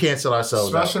shortly. You can't sell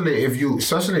ourselves out. Especially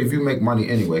if you make money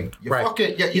anyway.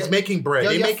 He's making bread.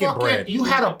 They're making bread. You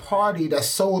had a party that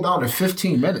sold out in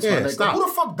 15 minutes. Yeah, stop. Who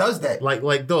the fuck does that?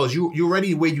 Like those. You're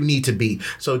already where you need to be.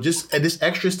 So just this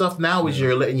extra stuff now is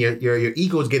you're letting your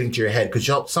ego is getting to your head because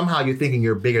somehow you're thinking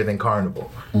you're bigger than Carnival.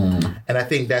 And I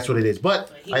think that's what it is.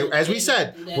 But as we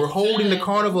said, we're holding the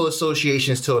Carnival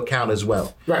associations to account as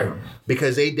well. Right.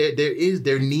 Because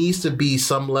there needs to be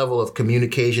some level of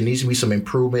communication. There needs to be some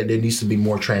improvement. There needs to be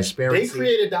more transparency. They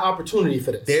created the opportunity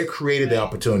for this. They created the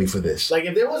opportunity for this. Like,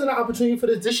 if there wasn't an opportunity for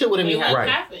this shit wouldn't be happening.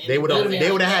 Right. They would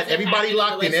have had everybody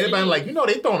locked in. Everybody like, they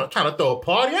trying to throw a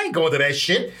party. I ain't going to that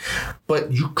shit.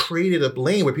 But you created a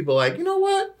lane where people are like, you know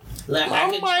what? I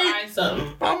could try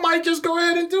something. I might just go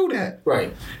ahead and do that.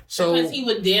 Right. So because he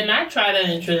would dare not try that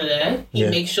in Trinidad. He'd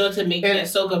make sure to make that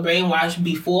soca brainwash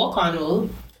before Carnival.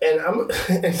 And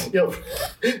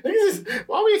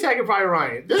why are we attacking Private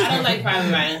Ryan? I don't like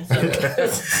Private Ryan. So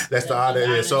that's the odd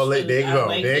idea. So there you go.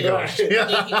 There you go.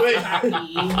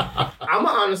 I'm gonna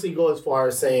honestly go as far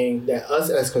as saying that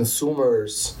us as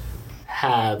consumers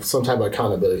have some type of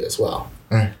accountability as well.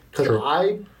 Because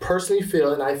I personally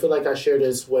feel, and I feel like I shared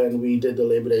this when we did the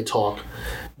Labor Day talk,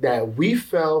 that we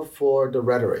fell for the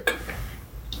rhetoric.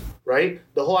 Right?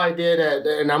 The whole idea that,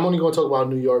 and I'm only going to talk about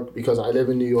New York because I live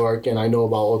in New York and I know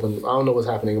about all them. I don't know what's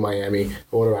happening in Miami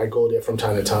or whatever. I go there from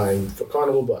time to time for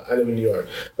Carnival, but I live in New York,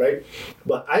 right?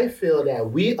 But I feel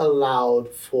that we allowed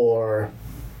for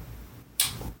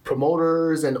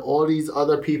promoters and all these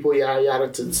other people, yada yada,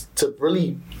 to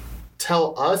really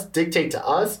dictate to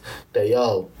us that,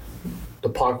 yo, the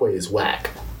Parkway is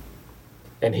whack.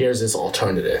 And here's this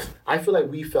alternative. I feel like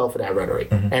we fell for that rhetoric.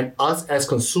 And us as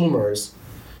consumers,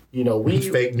 you know, we...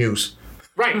 Fake news.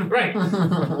 Right.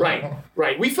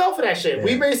 We fell for that shit. Yeah.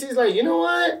 We basically like, you know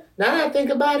what? Now that I think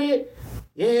about it,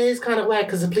 yeah, it's kind of whack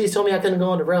because the police told me I couldn't go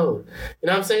on the road. You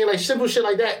know what I'm saying? Like simple shit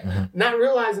like that. Not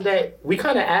realizing that we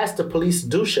kind of asked the police to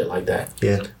do shit like that.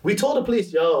 Yeah. We told the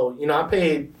police, yo, you know, I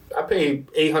paid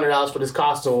 $800 for this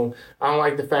costume. I don't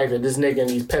like the fact that this nigga in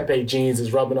these Pepe jeans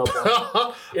is rubbing up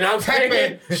on you know what I'm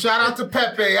saying? Shout out to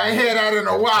Pepe. I ain't heard that in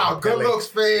a while. Good looks,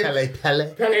 Fade.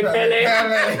 Pele. Right?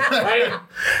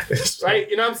 Right?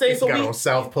 You know what I'm saying? So got on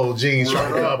South Pole jeans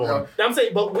trying to rub on. I'm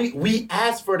saying, but we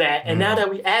asked for that, and now that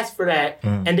we asked for that,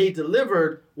 and they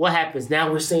delivered, what happens?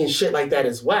 Now we're saying shit like that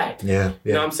is whack. Yeah.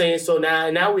 You know what I'm saying? So now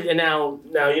you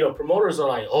know, promoters are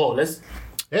like, oh, let's...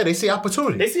 Yeah, they see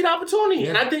opportunity. They see the opportunity.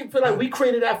 Yeah. And I feel like we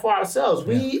created that for ourselves.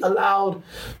 Yeah. We allowed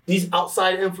these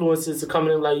outside influences to come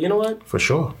in and like, you know what? For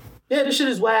sure. Yeah, this shit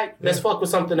is whack. Let's fuck with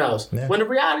something else. Yeah. When the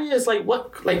reality is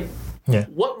what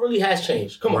really has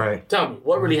changed? Come on, tell me.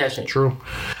 What really has changed? True.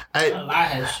 A lot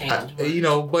has changed. You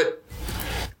know, but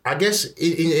I guess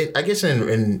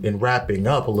in wrapping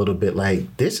up a little bit,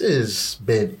 like this has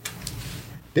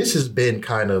been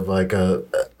kind of like a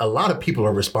lot of people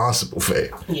are responsible for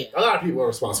it. Yeah, a lot of people are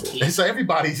responsible. And so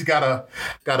everybody's got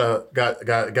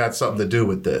something to do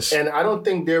with this. And I don't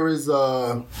think there is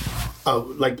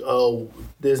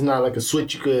there's not like a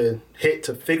switch you could hit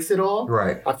to fix it all.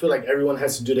 Right. I feel like everyone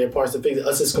has to do their parts to fix it.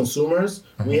 Us as consumers,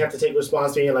 we have to take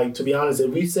responsibility. And like, to be honest,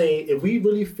 if we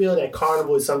really feel that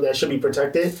Carnival is something that should be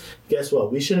protected, guess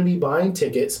what? We shouldn't be buying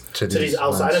tickets to these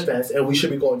outside events, and we should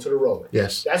be going to the road.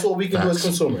 Yes. That's what we can do as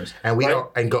consumers. And we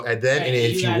don't and go and then and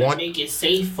if you want make it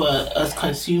safe for us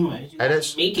consumers. You gotta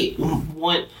make it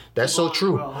want. That's so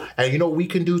true. And you know what we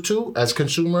can do too as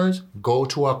consumers? Go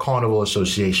to our Carnival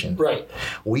Association. Right.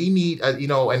 We need,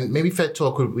 and maybe Fed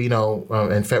Talk,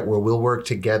 and Fed World, we'll work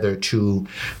together to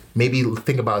maybe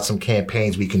think about some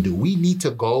campaigns we can do. We need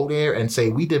to go there and say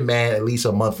we demand at least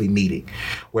a monthly meeting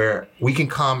where we can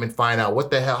come and find out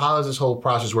what the hell, how is this whole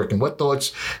process working? What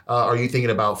thoughts are you thinking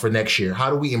about for next year? How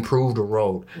do we improve the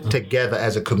road together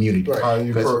as a community? Right. How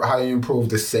you improve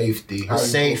the safety? How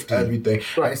safety. Everything.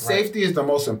 Right. And safety is the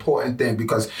most important thing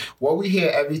because what we hear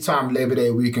every time Labor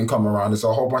Day weekend come around is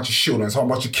a whole bunch of shootings, a whole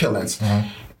bunch of killings. Mm-hmm.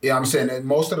 You know what I'm saying? And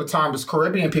most of the time, it's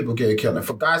Caribbean people get killed.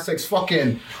 For God's sakes,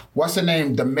 fucking, what's her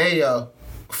name? The mayor,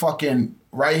 fucking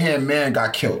right-hand man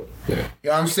got killed. Yeah. You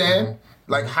know what I'm saying?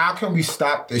 Mm-hmm. Like, how can we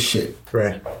stop this shit?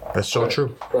 Right. That's so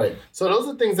true. Right. So those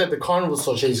are things that the Carnival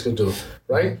Association can do,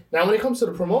 right? Mm-hmm. Now, when it comes to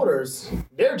the promoters,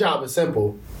 their job is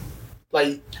simple.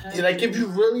 Like if you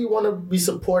really want to be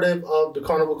supportive of the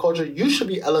Carnival culture, you should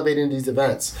be elevating these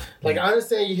events. Like, I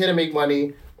understand you're here to make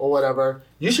money or whatever.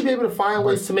 You should be able to find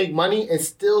ways to make money and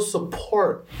still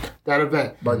support that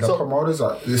event. But the promoters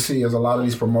there's a lot of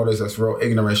these promoters that's real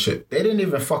ignorant shit. They didn't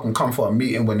even fucking come for a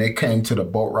meeting when they came to the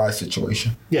boat ride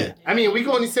situation. Yeah. I mean, we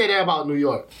can only say that about New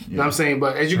York. You know what I'm saying?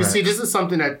 But as you can see, this is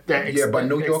something that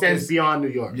extends beyond New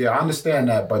York. Yeah, I understand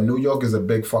that. But New York is a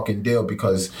big fucking deal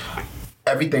because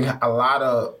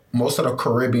most of the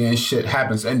Caribbean shit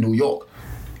happens in New York.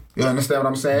 You understand what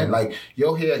I'm saying? Mm-hmm.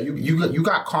 Like, you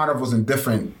got carnivals in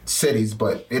different cities,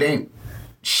 but it ain't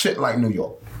shit like New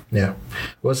York. Yeah.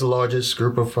 What's the largest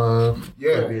group of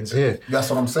Caribbeans here? That's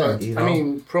what I'm saying. You know?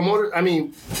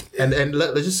 And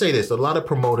let's just say this. A lot of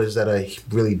promoters that are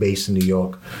really based in New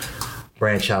York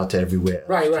branch out to everywhere.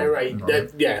 Right.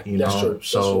 That's true.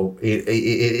 So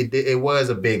it was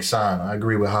a big sign. I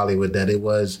agree with Hollywood that it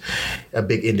was a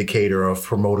big indicator of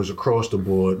promoters across the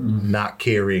board not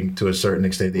caring to a certain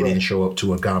extent. They didn't show up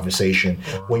to a conversation.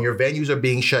 When your venues are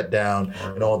being shut down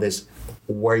and all this,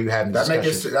 where are you having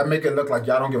discussions? That make it look like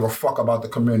y'all don't give a fuck about the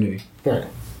community. Right.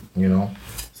 You know?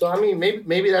 So, I mean,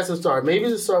 maybe that's a start. Maybe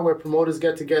it's a start where promoters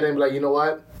get together and be like, you know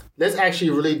what? let's actually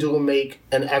really do make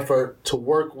an effort to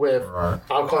work with our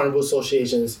carnival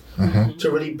associations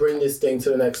to really bring this thing to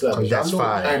the next level. That's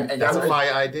fire. And that's a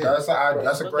fire idea.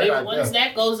 That's a great idea. Once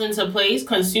that goes into place,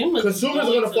 consumers are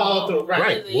going to follow through.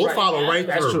 Right. We'll follow right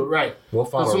through. That's true. Right. We'll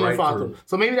follow right through.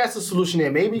 So maybe that's the solution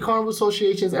there. Maybe carnival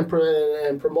associations and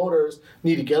promoters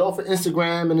need to get off of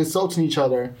Instagram and insulting each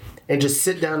other and just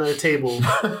sit down at a table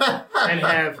and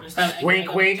have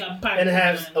wink, wink, and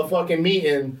have a fucking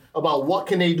meeting about what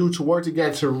can they do to work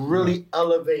together to really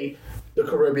elevate the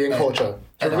Caribbean culture,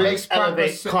 to really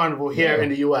elevate carnival here in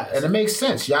the U.S. And it makes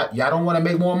sense. Y'all don't want to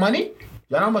make more money?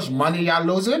 Y'all know how much money y'all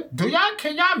losing?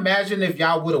 Can y'all imagine if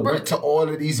y'all would have went to all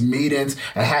of these meetings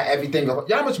and had everything? Y'all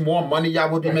know how much more money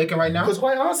y'all would be making right now? Because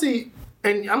quite honestly,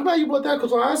 and I'm glad you brought that,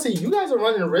 because honestly, you guys are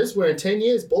running a risk where in 10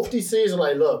 years, both these cities are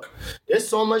like, look, there's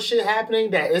so much shit happening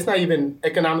that it's not even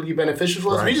economically beneficial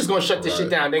for us. We just going to shut this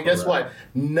shit down. Then guess what?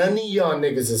 None of y'all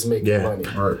niggas is making money.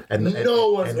 And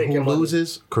no one's making money. Who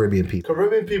loses? Caribbean people.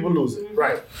 Caribbean people losing.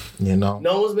 Right. You know?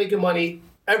 No one's making money.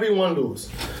 Everyone lose.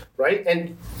 Right?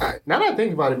 And now that I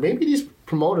think about it, maybe these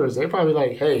promoters, they're probably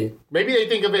like, hey, maybe they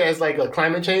think of it as like a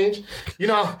climate change. You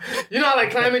know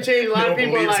like climate change, a lot of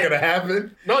people are like, it's going to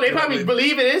happen? No, they probably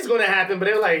believe it is going to happen, but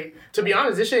they're like, to be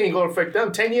honest, this shit ain't going to affect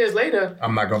them. 10 years later,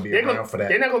 I'm not going to be around for that.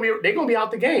 They're going to be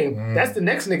out the game. That's the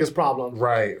next nigga's problem.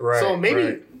 Right. So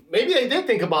maybe they did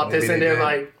think about this and they're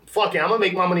like, fuck it, I'm going to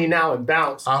make my money now and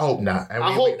bounce. I hope not. And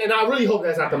I really hope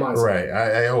that's not the mindset. Right.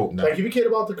 I hope not. Like, if you care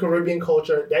about the Caribbean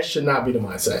culture, that should not be the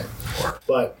mindset.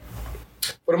 But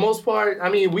for the most part, I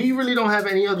mean, we really don't have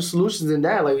any other solutions than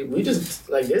that. Like, we just,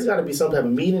 like, there's got to be some type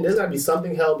of meeting. There's got to be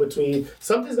something held between,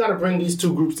 something's got to bring these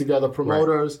two groups together.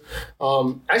 Promoters,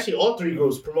 actually all three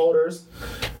groups, promoters,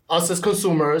 us as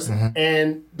consumers,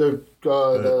 and the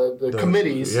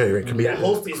committees that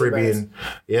host these events.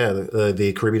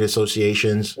 The Caribbean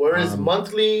associations. Whether it's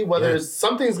monthly, whether it's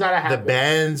something's got to happen. The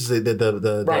bands,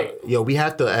 we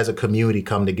have to, as a community,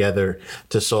 come together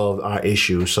to solve our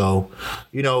issue. So,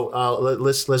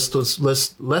 let's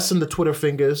lessen the Twitter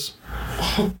fingers,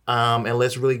 and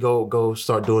let's really go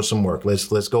start doing some work.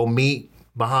 Let's go meet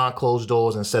behind closed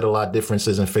doors and settle our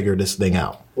differences and figure this thing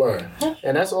out. Word.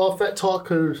 And that's all Fett Talk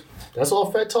can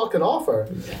offer.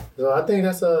 So I think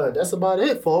that's about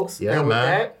it, folks. Yeah, and with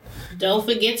that, don't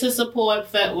forget to support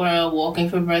Fett World Walking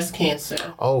for Breast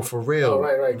Cancer. Oh, for real. Oh,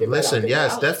 right. Listen,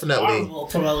 yes, definitely.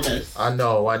 I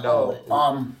know.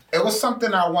 It was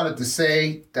something I wanted to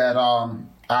say that our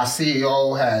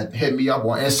CEO had hit me up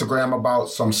on Instagram about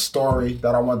some story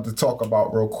that I wanted to talk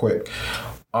about real quick.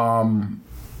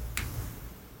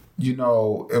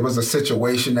 It was a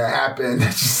situation that happened.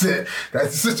 That's the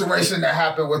situation that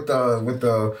happened with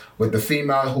the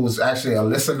female who was actually a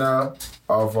listener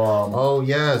of. A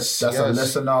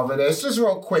listener of it. It's just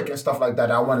real quick and stuff like that.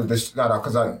 I wanted to shout out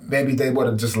because maybe they would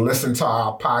have just listened to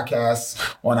our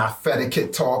podcast on our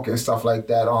Fetiquette Talk and stuff like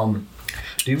that.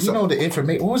 Do you know the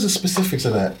information? What was the specifics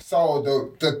of that? So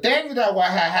the thing that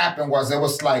what had happened was it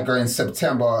was like in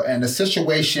September, and the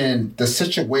situation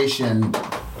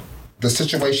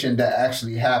that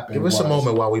actually happened. Give us a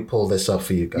moment while we pull this up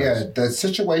for you guys. Yeah, the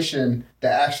situation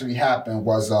that actually happened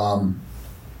was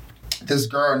this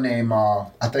girl named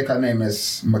I think her name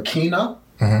is Makina.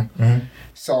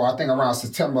 So I think around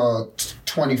September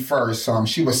 21st,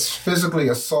 she was physically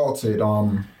assaulted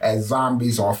at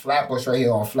Zombies on Flatbush, right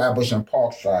here on Flatbush and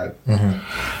Parkside.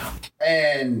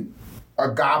 And a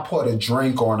guy put a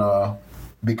drink on her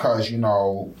because,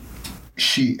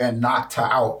 she knocked her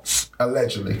out,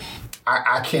 allegedly.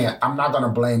 I'm not going to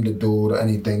blame the dude or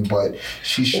anything, but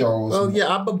she shows. Well,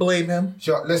 yeah, I'm going to blame him.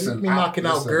 Listen. Knocking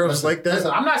out girls like that.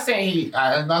 Listen, I'm not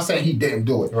saying he didn't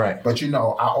do it. Right. But, I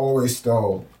always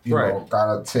still,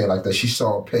 gotta say like that. She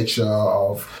saw a picture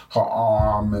of her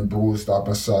arm and bruised up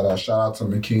and said, shout out to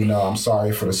Makina. I'm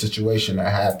sorry for the situation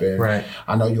that happened. Right.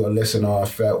 I know you're a listener of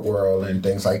Fett World and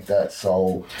things like that.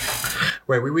 So.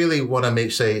 Right. We really want to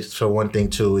say for one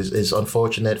thing, too, is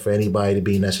unfortunate for anybody to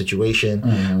be in that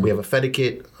situation. We have a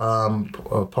Fetiquette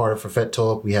part of Fett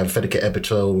Talk. We have a Fetiquette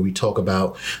episode where we talk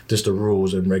about just the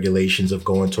rules and regulations of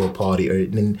going to a party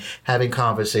and having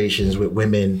conversations with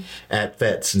women at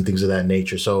Fets and things of that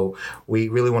nature. So we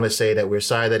really want to say that we're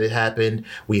sorry that it happened.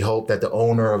 We hope that the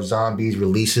owner of Zombies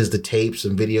releases the tapes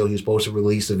and video. He's supposed to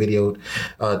release the video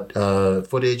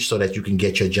footage so that you can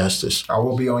get your justice. I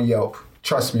will be on Yelp.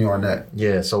 trust me on that.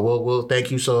 Yeah, so we'll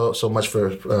thank you so much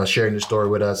for sharing the story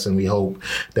with us, and we hope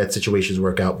that situations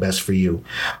work out best for you.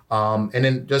 And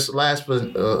then just last,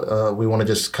 but we want to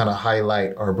just kind of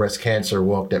highlight our breast cancer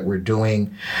walk that we're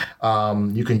doing.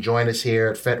 You can join us here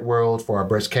at Fet World for our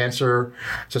Breast Cancer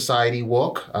Society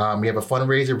walk. We have a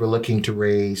fundraiser. We're looking to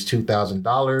raise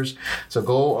 $2,000. So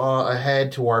go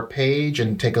ahead to our page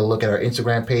and take a look at our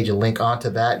Instagram page and link onto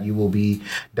that. You will be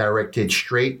directed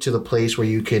straight to the place where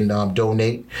you can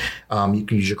donate. You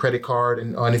can use your credit card,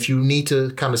 and if you need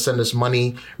to kind of send us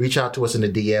money, reach out to us in the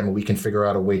DM and we can figure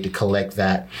out a way to collect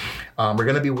that. We're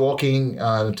going to be walking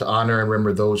to honor and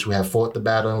remember those who have fought the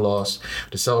battle and lost,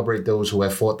 to celebrate those who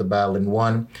have fought the battle and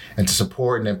won, and to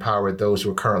support and empower those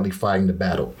who are currently fighting the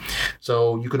battle.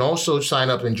 So you can also sign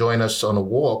up and join us on a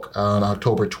walk on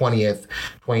October 20th,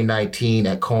 2019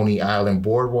 at Coney Island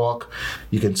Boardwalk.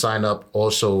 You can sign up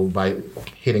also by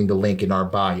hitting the link in our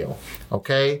bio.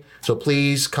 Okay? So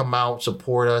please come out,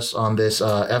 support us on this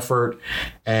effort.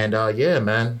 And yeah,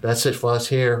 man, that's it for us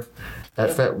here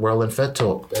at Fet World and Fet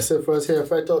Talk. That's it for us here at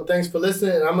Fet Talk. Thanks for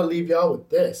listening, and I'm going to leave y'all with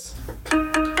this.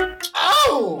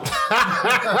 Oh!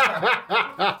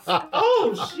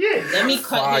 Oh, shit. Let me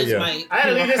cut his mic. I had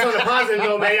to leave this on the positive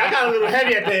note, man. I got a little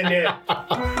heavy at the end there.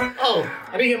 Oh,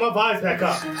 I didn't get my vibes back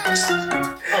up.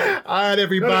 Oh. All right,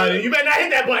 everybody. No, you better not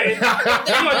hit that button.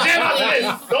 I'm going to jam out to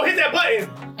this. Don't hit that button.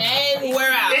 And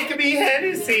we're out. It could be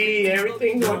Hennessy.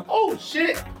 Everything going. Oh,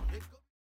 shit.